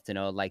well enough to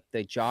know, like,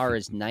 the jar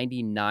is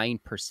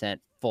 99%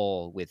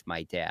 full with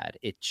my dad.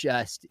 It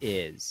just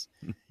is.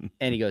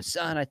 And he goes,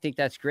 son, I think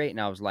that's great. And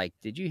I was like,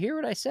 did you hear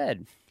what I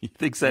said? He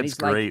thinks that's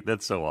great. Like,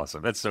 that's so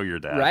awesome. That's so your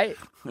dad. Right?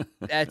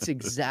 That's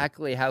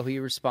exactly how he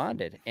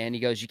responded. And he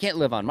goes, you can't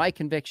live on my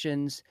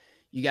convictions.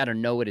 You got to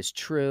know it is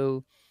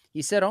true.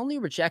 He said, only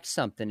reject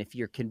something if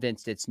you're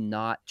convinced it's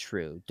not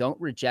true.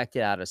 Don't reject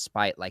it out of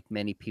spite like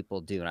many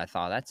people do. And I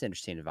thought, that's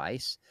interesting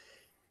advice.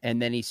 And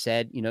then he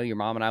said, you know, your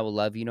mom and I will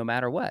love you no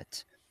matter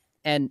what.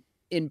 And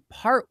in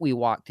part, we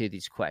walked through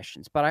these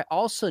questions, but I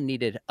also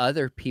needed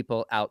other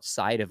people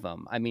outside of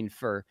them. I mean,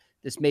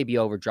 this may be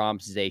over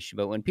dramatization,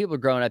 but when people are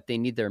growing up, they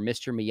need their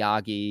Mr.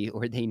 Miyagi,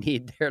 or they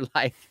need their,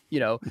 like, you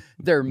know,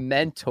 their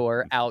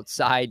mentor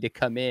outside to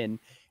come in.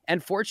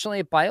 And fortunately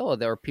at Biola,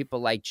 there were people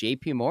like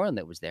JP Moreland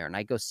that was there, and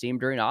I'd go see him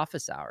during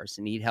office hours,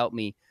 and he'd help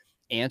me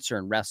answer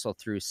and wrestle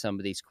through some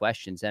of these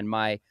questions. And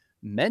my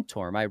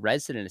mentor, my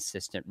resident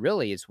assistant,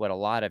 really is what a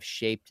lot of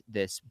shaped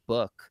this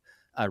book.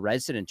 A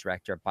resident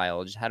director of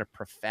biology had a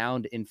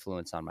profound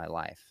influence on my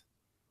life.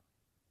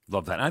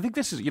 Love that. And I think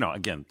this is, you know,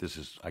 again, this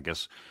is, I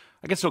guess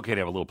it's okay to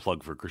have a little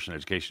plug for Christian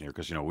education here,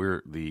 because, you know,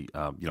 we're the,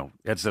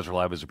 Ed Stetzer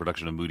Live is a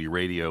production of Moody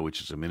Radio,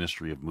 which is a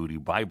ministry of Moody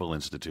Bible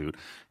Institute.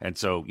 And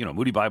so, you know,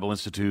 Moody Bible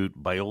Institute,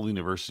 Biola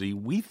University,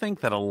 we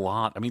think that a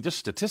lot, I mean, just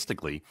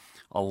statistically,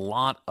 a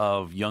lot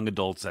of young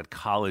adults at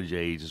college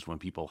age is when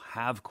people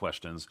have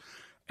questions.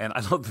 And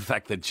I love the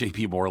fact that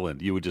JP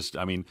Moreland, you would just,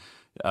 I mean,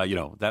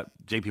 that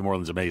JP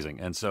Moreland's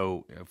amazing. And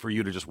so for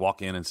you to just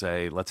walk in and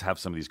say, let's have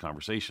some of these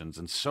conversations.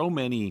 And so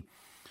many,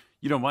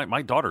 you know,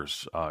 my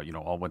daughters,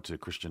 all went to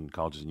Christian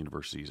colleges and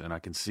universities. And I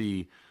can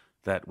see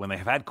that when they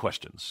have had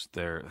questions,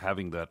 they're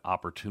having that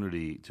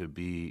opportunity to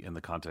be in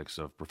the context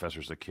of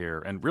professors that care.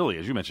 And really,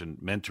 as you mentioned,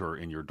 mentor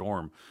in your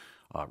dorm.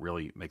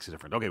 Really makes a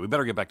difference. Okay, we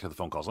better get back to the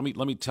phone calls. Let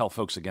me tell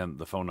folks again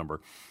the phone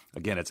number.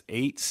 Again, it's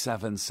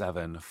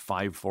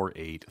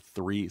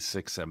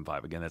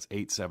 877-548-3675. Again, that's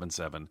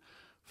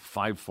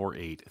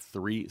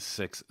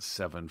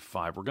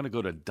 877-548-3675. We're going to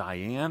go to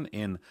Diane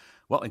in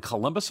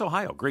Columbus,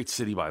 Ohio. Great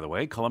city, by the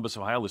way. Columbus,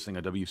 Ohio, listening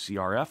on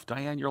WCRF.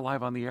 Diane, you're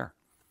live on the air.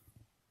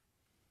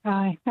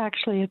 Hi.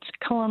 Actually, it's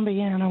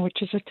Columbiana,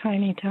 which is a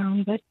tiny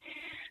town, but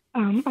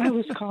I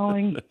was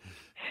calling...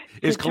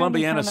 Is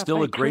Columbiana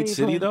still a great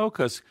city, though?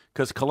 Because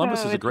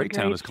Columbus is a great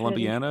town. Is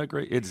Columbiana a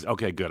great? It's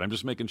okay. Good. I'm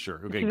just making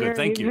sure. Okay. Good.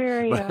 Thank you.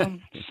 Very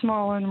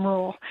small and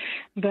rural,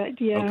 but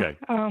yeah. Okay.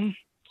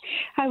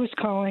 I was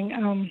calling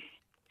a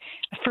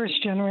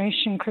first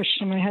generation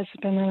Christian. My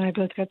husband and I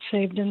both got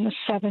saved in the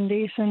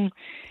 70s, and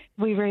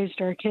we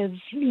raised our kids,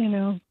 you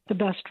know, the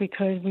best we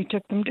could. We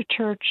took them to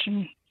church,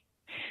 and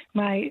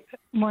my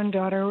one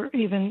daughter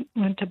even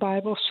went to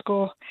Bible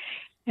school,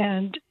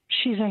 and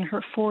she's in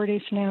her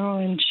 40s now,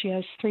 and she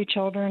has 3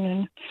 children,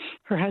 and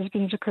her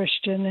husband's a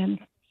Christian, and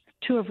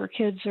 2 of her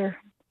kids are,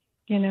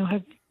 you know,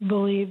 have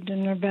believed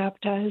and are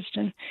baptized.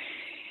 And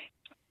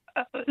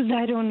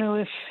I don't know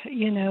if,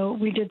 you know,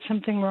 we did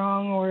something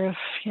wrong, or if,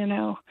 you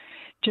know,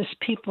 just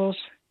people's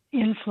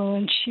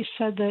influence. She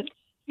said that,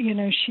 you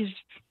know, she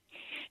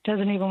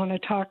doesn't even want to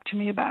talk to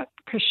me about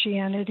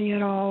Christianity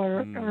at all,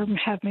 or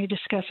have me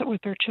discuss it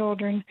with her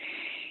children.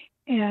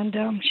 And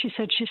she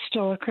said she's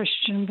still a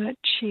Christian, but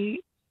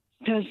she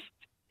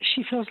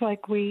feels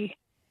like we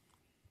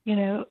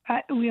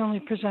only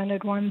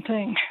presented one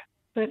thing.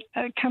 But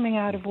coming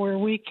out of where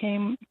we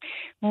came,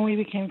 when we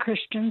became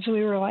Christians,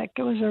 we were like,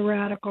 it was a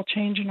radical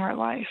change in our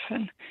life.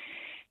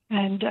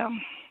 And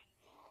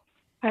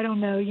I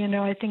don't know.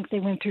 I think they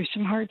went through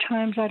some hard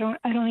times. I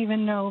don't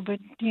even know, but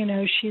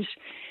she's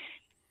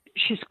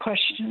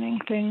questioning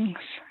things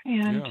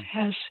and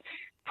has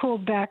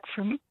pulled back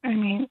from. I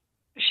mean,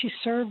 she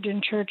served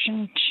in church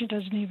and she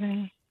doesn't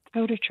even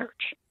go to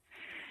church,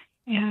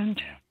 and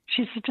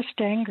she's just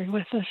angry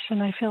with us.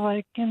 And I feel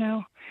like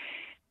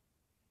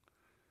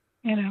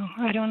I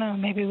don't know.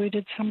 Maybe we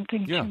did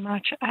something too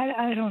much.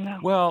 I don't know.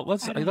 Well,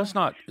 let's not say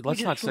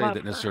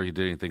that necessarily you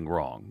did anything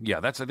wrong. Yeah,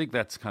 I think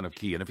that's kind of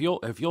key. And if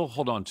you'll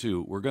hold on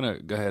to, we're going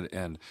to go ahead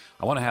and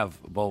I want to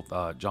have both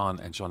John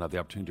and Sean have the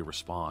opportunity to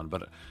respond.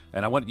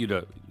 And I want you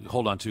to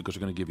hold on to, because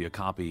we're going to give you a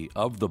copy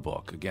of the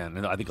book again,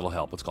 and I think it'll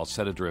help. It's called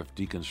Set Adrift: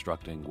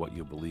 Deconstructing What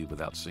You Believe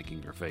Without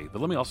Sinking Your Faith.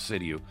 But let me also say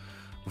to you,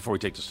 before we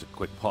take just a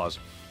quick pause,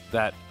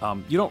 that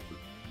you don't.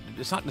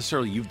 It's not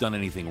necessarily you've done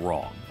anything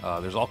wrong.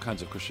 There's all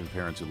kinds of Christian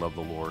parents who love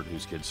the Lord,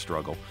 whose kids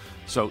struggle.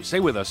 So stay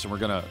with us, and we're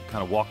going to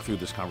kind of walk through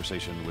this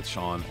conversation with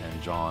Sean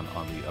and John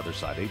on the other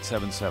side.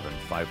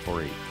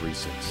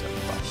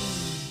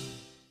 877-548-3675.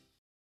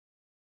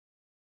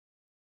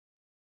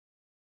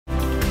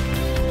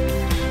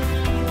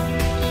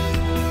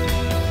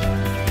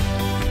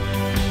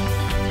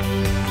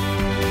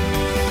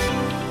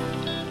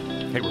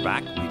 Hey, we're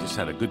back. We just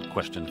had a good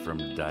question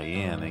from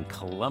Diane in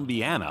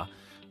Columbiana,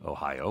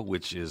 Ohio,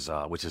 which is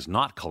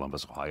not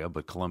Columbus, Ohio,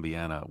 but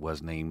Columbiana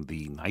was named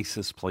the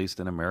nicest place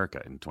in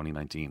America in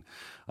 2019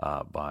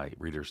 by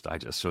Reader's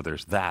Digest. So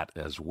there's that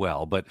as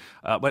well. But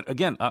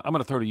again, I'm going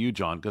to throw to you,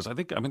 John, because I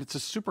mean, it's a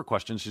super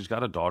question. She's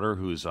got a daughter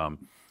who's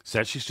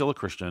says she's still a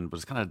Christian, but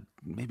is kind of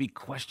maybe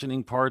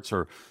questioning parts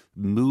or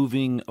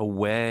moving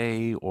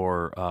away,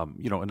 or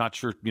not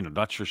sure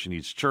she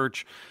needs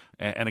church.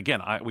 And again,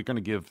 we're going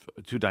to give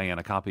to Diane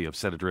a copy of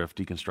Set Adrift: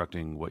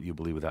 Deconstructing What You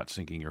Believe Without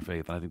Sinking Your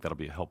Faith. And I think that'll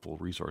be a helpful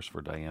resource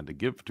for Diane to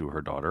give to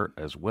her daughter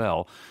as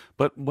well.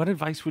 But what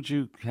advice would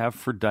you have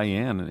for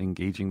Diane in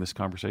engaging this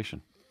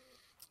conversation?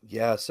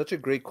 Yeah, such a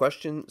great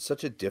question,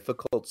 such a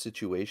difficult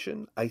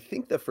situation. I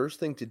think the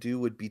first thing to do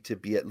would be to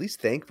be at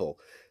least thankful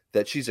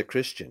that she's a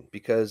Christian,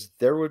 because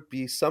there would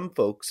be some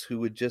folks who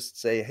would just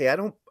say, "Hey,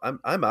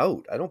 I'm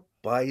out. I don't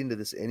buy into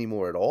this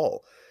anymore at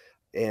all."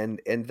 And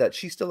that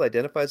she still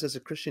identifies as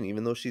a Christian,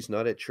 even though she's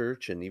not at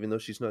church and even though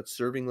she's not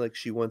serving like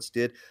she once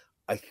did.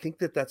 I think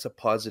that that's a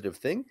positive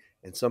thing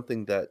and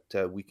something that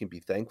we can be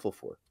thankful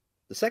for.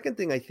 The second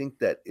thing I think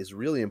that is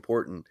really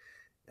important,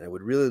 and I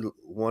would really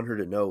want her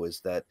to know, is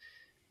that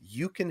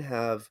you can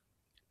have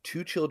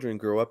two children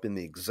grow up in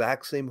the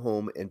exact same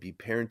home and be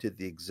parented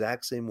the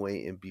exact same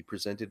way and be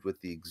presented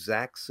with the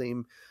exact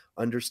same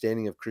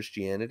understanding of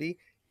Christianity,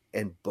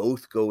 and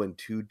both go in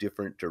two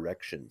different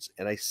directions.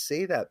 And I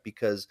say that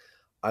because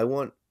I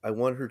want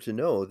her to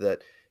know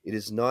that it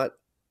is not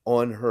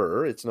on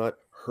her. It's not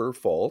her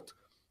fault,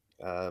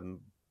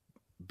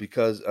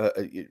 because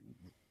her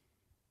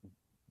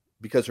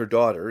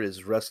daughter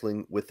is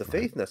wrestling with the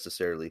faith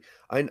necessarily.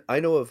 I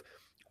know of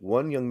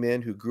one young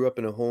man who grew up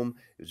in a home.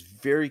 It was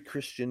very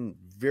Christian,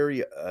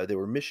 they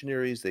were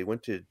missionaries. They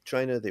went to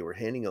China. They were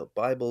handing out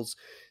Bibles.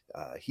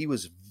 He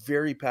was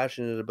very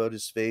passionate about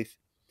his faith.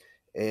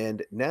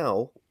 And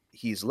now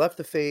he's left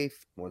the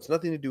faith, wants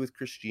nothing to do with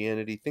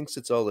Christianity, thinks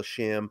it's all a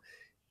sham.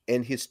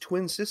 And his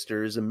twin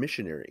sister is a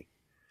missionary.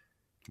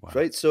 Wow.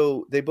 Right?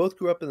 So they both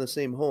grew up in the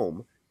same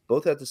home,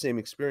 both had the same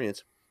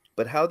experience,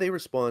 but how they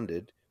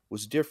responded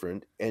was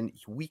different. And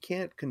we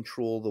can't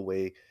control the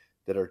way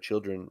that our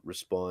children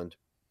respond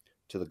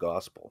to the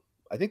gospel.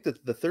 I think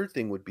that the third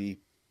thing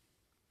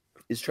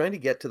is trying to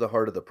get to the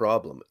heart of the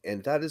problem.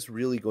 And that is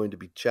really going to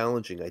be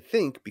challenging, I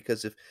think,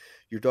 because if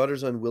your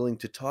daughter's unwilling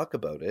to talk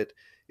about it,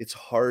 it's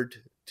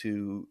hard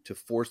to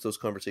force those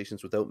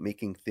conversations without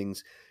making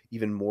things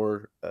even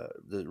more,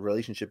 the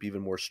relationship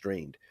even more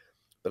strained.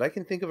 But I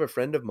can think of a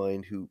friend of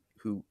mine who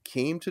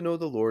came to know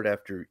the Lord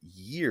after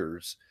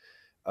years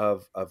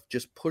of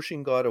just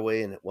pushing God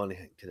away and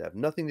wanting to have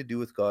nothing to do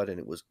with God. And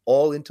it was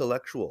all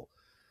intellectual.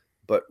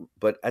 But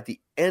at the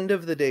end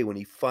of the day, when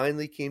he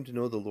finally came to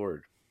know the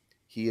Lord,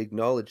 he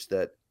acknowledged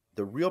that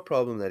the real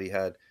problem that he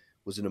had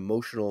was an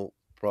emotional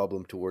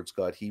problem towards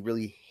God. He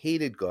really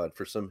hated God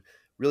for some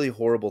really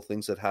horrible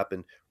things that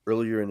happened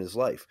earlier in his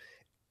life.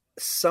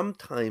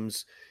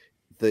 Sometimes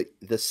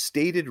the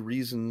stated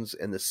reasons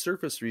and the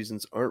surface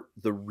reasons aren't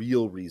the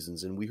real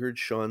reasons. And we heard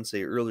Sean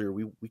say earlier,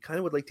 we kind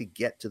of would like to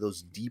get to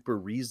those deeper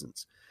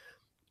reasons.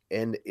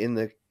 And in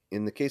the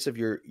case of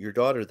your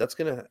daughter, that's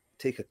going to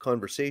take a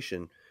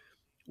conversation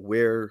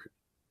where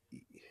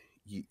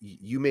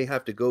you may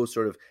have to go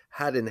sort of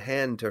hat in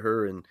hand to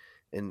her and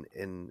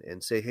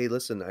say, "Hey,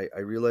 listen, I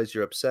realize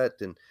you're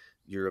upset and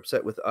you're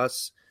upset with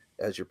us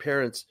as your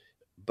parents,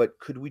 but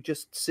could we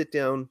just sit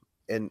down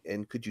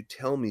and could you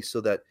tell me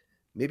so that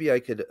maybe I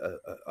could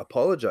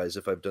apologize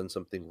if I've done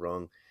something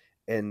wrong,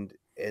 and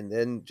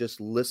then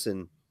just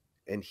listen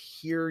and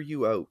hear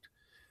you out,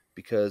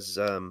 because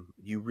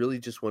you really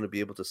just want to be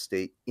able to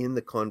stay in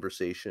the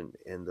conversation.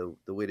 And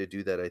the way to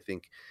do that, I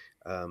think,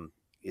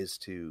 is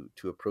to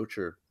approach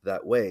her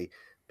that way.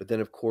 But then,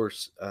 of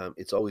course,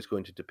 it's always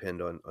going to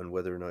depend on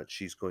whether or not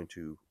she's going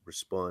to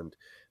respond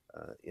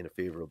in a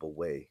favorable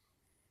way.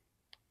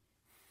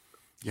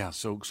 Yeah,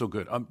 so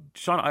good.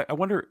 Sean, I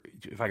wonder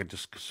if I could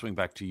just swing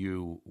back to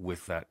you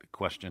with that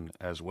question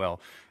as well,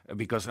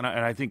 because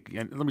I think,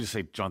 and let me just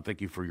say, John,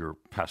 thank you for your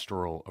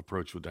pastoral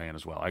approach with Diane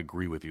as well. I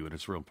agree with you, and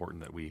it's real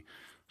important that we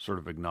sort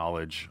of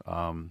acknowledge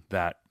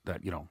that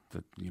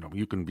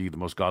you can be the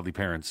most godly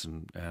parents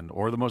and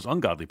or the most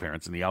ungodly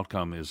parents, and the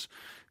outcome is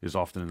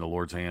often in the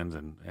Lord's hands,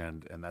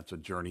 and that's a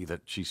journey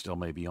that she still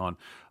may be on.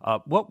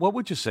 What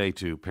would you say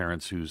to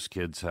parents whose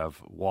kids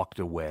have walked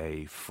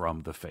away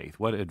from the faith?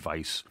 What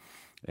advice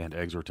and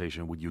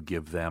exhortation would you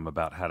give them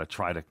about how to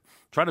try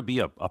to be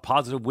a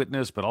positive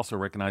witness, but also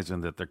recognizing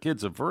that their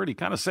kids have already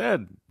kind of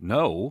said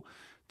no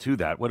to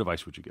that? What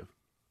advice would you give?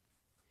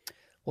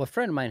 Well, a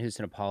friend of mine who's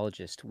an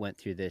apologist went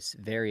through this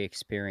very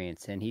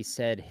experience, and he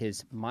said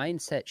his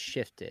mindset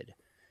shifted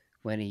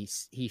when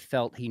he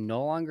felt he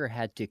no longer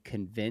had to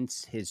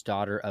convince his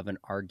daughter of an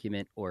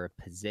argument or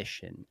a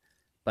position,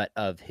 but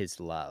of his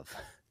love.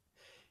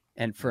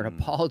 And for an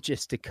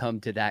apologist to come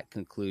to that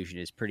conclusion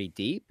is pretty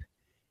deep.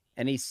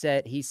 And he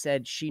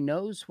said, she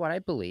knows what I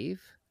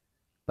believe,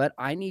 but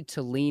I need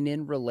to lean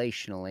in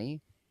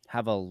relationally,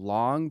 have a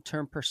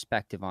long-term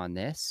perspective on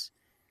this,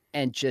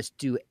 and just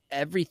do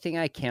everything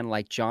I can,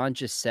 like John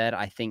just said,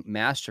 I think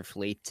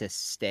masterfully, to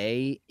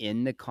stay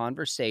in the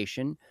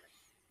conversation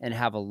and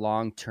have a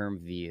long-term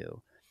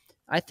view.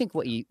 I think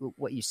what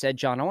you said,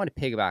 John, I want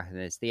to piggyback on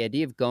this. The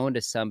idea of going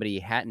to somebody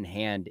hat in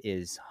hand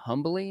is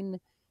humbling,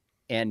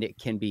 and it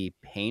can be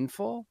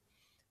painful.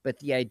 But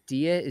the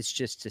idea is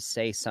just to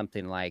say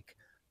something like,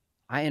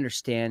 I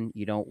understand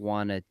you don't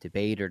want to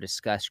debate or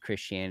discuss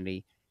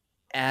Christianity.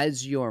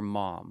 As your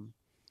mom,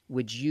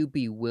 would you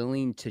be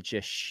willing to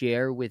just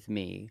share with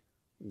me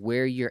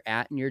where you're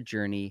at in your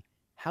journey,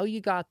 how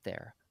you got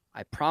there?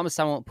 I promise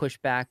I won't push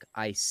back.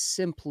 I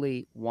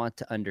simply want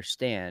to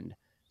understand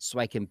so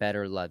I can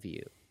better love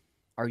you.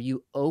 Are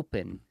you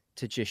open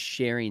to just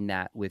sharing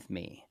that with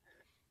me?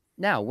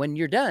 Now, when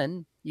you're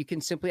done, you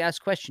can simply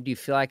ask a question. Do you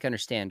feel like I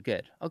understand?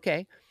 Good.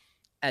 Okay.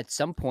 At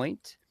some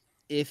point,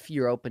 if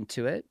you're open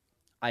to it,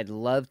 I'd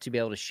love to be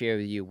able to share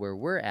with you where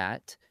we're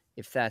at,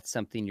 if that's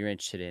something you're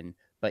interested in,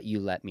 but you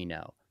let me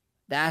know.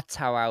 That's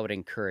how I would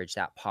encourage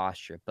that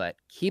posture. But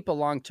keep a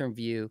long-term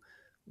view,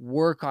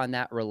 work on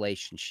that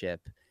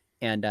relationship.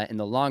 And in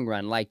the long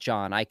run, like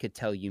John, I could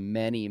tell you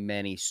many,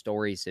 many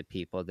stories of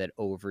people that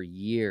over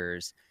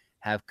years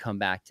have come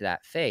back to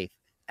that faith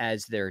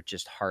as their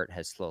just heart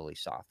has slowly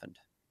softened.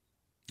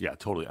 Yeah,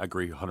 totally. I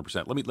agree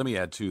 100%. Let me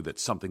add, too, that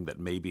something that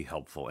may be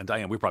helpful. And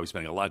Diane, we're probably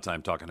spending a lot of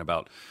time talking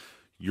about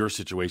your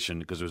situation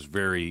because it was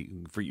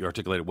you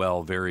articulated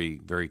well, very,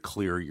 very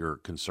clear your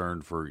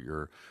concern for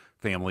your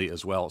family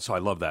as well. So I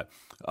love that.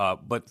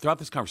 But throughout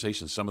this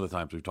conversation, some of the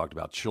times we've talked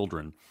about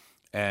children.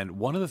 And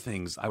one of the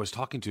things, I was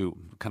talking to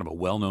kind of a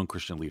well-known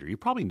Christian leader. You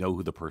probably know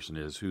who the person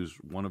is, who's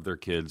one of their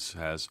kids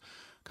has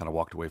kind of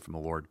walked away from the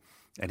Lord.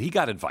 And he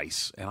got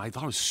advice, and I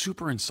thought it was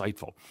super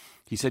insightful.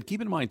 He said, keep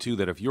in mind, too,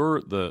 that if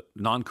you're the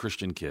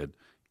non-Christian kid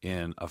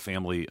in a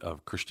family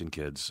of Christian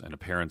kids and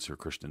parents who are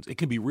Christians, it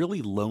can be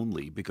really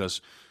lonely because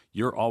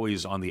you're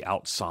always on the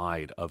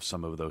outside of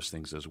some of those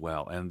things as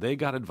well. And they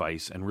got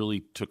advice and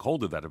really took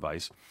hold of that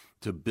advice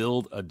to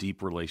build a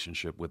deep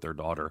relationship with their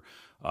daughter,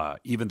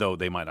 even though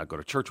they might not go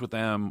to church with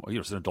them.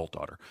 It's an adult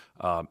daughter.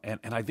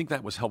 And I think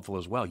that was helpful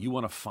as well. You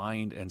want to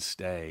find and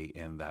stay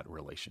in that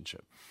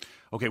relationship.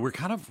 Okay, we're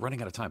kind of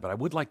running out of time, but I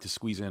would like to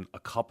squeeze in a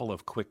couple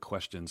of quick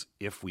questions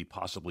if we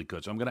possibly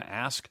could. So I'm going to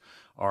ask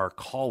our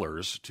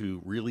callers to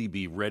really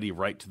be ready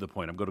right to the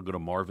point. I'm going to go to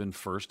Marvin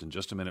first in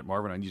just a minute.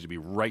 Marvin, I need you to be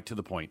right to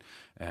the point,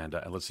 and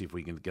let's see if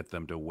we can get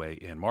them to weigh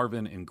in.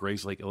 Marvin in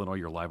Grayslake, Illinois,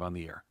 you're live on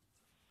the air.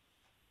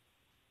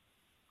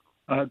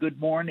 Good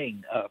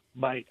morning.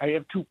 I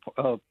have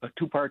a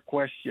two-part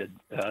question.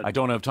 I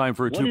don't have time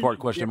for a two-part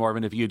question,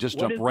 Marvin. If you just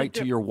jump right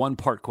to your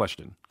one-part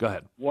question. Go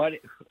ahead.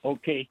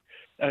 Okay.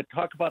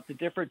 Talk about the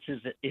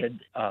differences in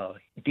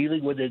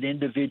dealing with an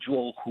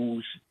individual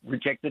who's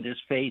rejected his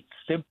faith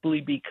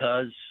simply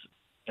because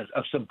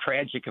of some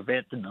tragic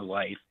event in their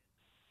life,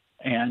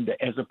 and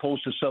as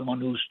opposed to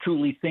someone who's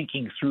truly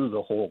thinking through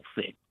the whole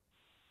thing.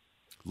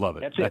 Love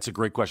it. That's a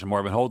great question,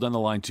 Marvin. Hold on the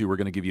line, too. We're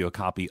going to give you a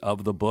copy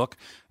of the book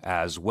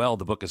as well.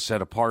 The book is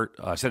Set Adrift,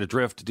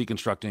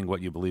 Deconstructing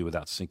What You Believe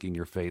Without Sinking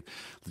Your Faith.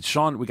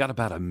 Sean, we got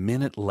about a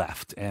minute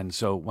left, and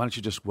so why don't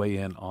you just weigh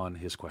in on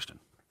his question?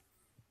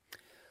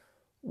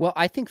 Well,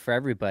 I think for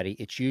everybody,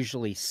 it's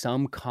usually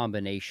some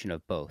combination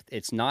of both.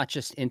 It's not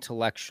just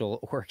intellectual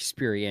or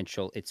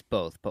experiential, it's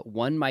both, but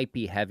one might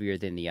be heavier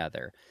than the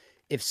other.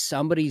 If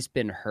somebody's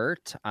been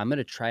hurt, I'm going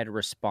to try to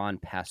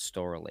respond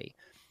pastorally.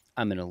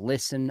 I'm going to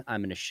listen.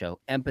 I'm going to show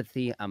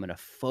empathy. I'm going to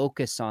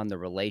focus on the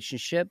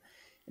relationship.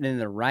 And in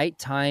the right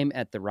time,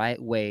 at the right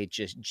way,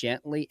 just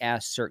gently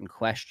ask certain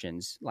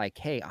questions like,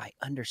 hey, I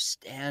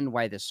understand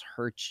why this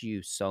hurts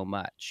you so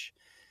much.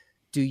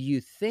 Do you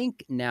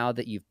think now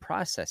that you've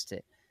processed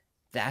it,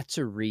 that's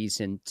a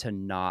reason to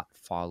not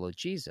follow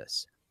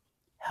Jesus?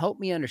 Help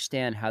me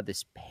understand how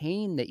this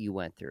pain that you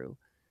went through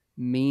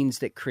means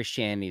that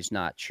Christianity is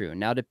not true.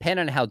 Now,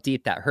 depending on how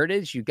deep that hurt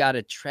is, you got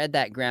to tread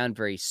that ground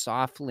very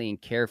softly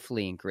and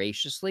carefully and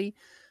graciously.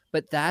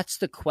 But that's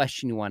the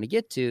question you want to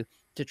get to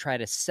try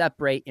to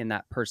separate in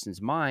that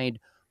person's mind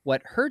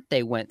what hurt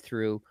they went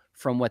through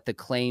from what the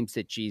claims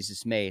that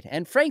Jesus made.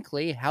 And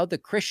frankly, how the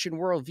Christian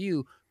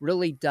worldview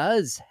really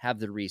does have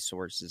the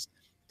resources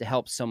to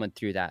help someone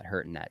through that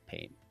hurt and that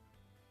pain.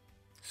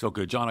 So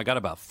good. John, I got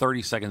about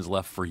 30 seconds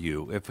left for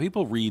you. If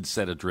people read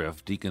Set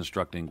Adrift,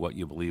 Deconstructing What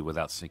You Believe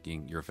Without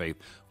Sinking Your Faith,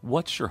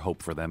 what's your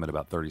hope for them in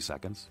about 30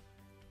 seconds?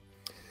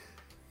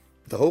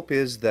 The hope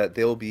is that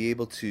they'll be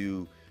able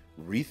to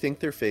rethink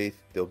their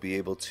faith. They'll be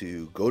able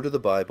to go to the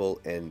Bible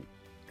and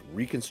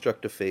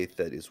reconstruct a faith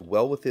that is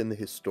well within the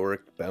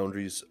historic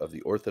boundaries of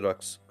the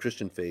Orthodox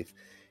Christian faith,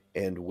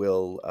 and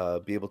will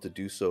be able to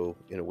do so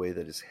in a way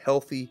that is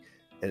healthy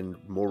and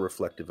more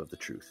reflective of the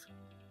truth.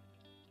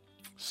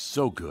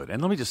 So good.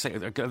 And let me just say,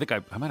 I think I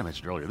might have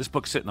mentioned earlier, this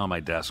book's sitting on my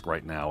desk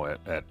right now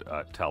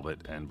at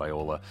Talbot and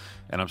Biola,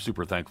 and I'm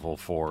super thankful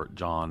for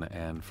John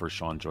and for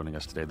Sean joining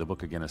us today. The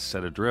book, again, is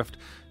Set Adrift,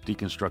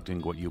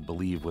 Deconstructing What You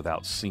Believe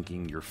Without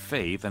Sinking Your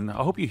Faith. And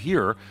I hope you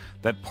hear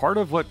that part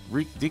of what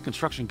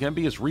deconstruction can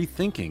be is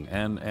rethinking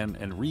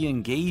and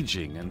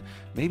re-engaging and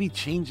maybe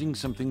changing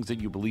some things that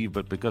you believe,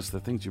 but because the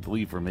things you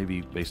believe are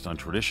maybe based on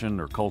tradition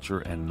or culture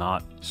and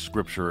not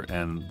Scripture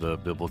and the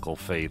biblical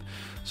faith.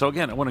 So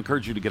again, I want to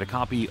encourage you to get a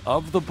copy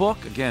of the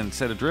book. Again,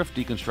 Set Adrift,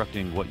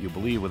 Deconstructing What You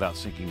Believe Without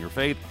Sinking Your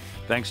Faith.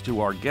 Thanks to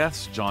our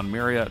guests, John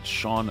Marriott,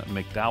 Sean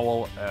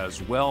McDowell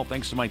as well.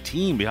 Thanks to my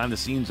team behind the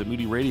scenes at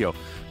Moody Radio,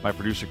 my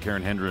producer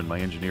Karen Hendren, my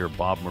engineer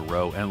Bob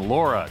Moreau, and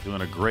Laura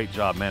doing a great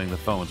job manning the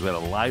phones. We had a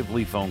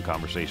lively phone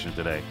conversation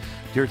today.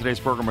 To hear today's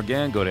program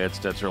again, go to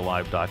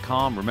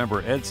edstetzerlive.com.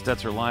 Remember, Ed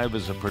Stetzer Live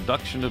is a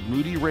production of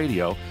Moody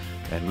Radio,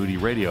 and Moody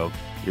Radio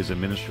is a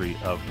ministry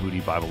of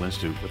Moody Bible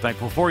Institute. We're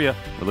thankful for you.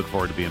 We look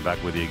forward to being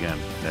back with you again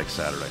next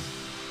Saturday.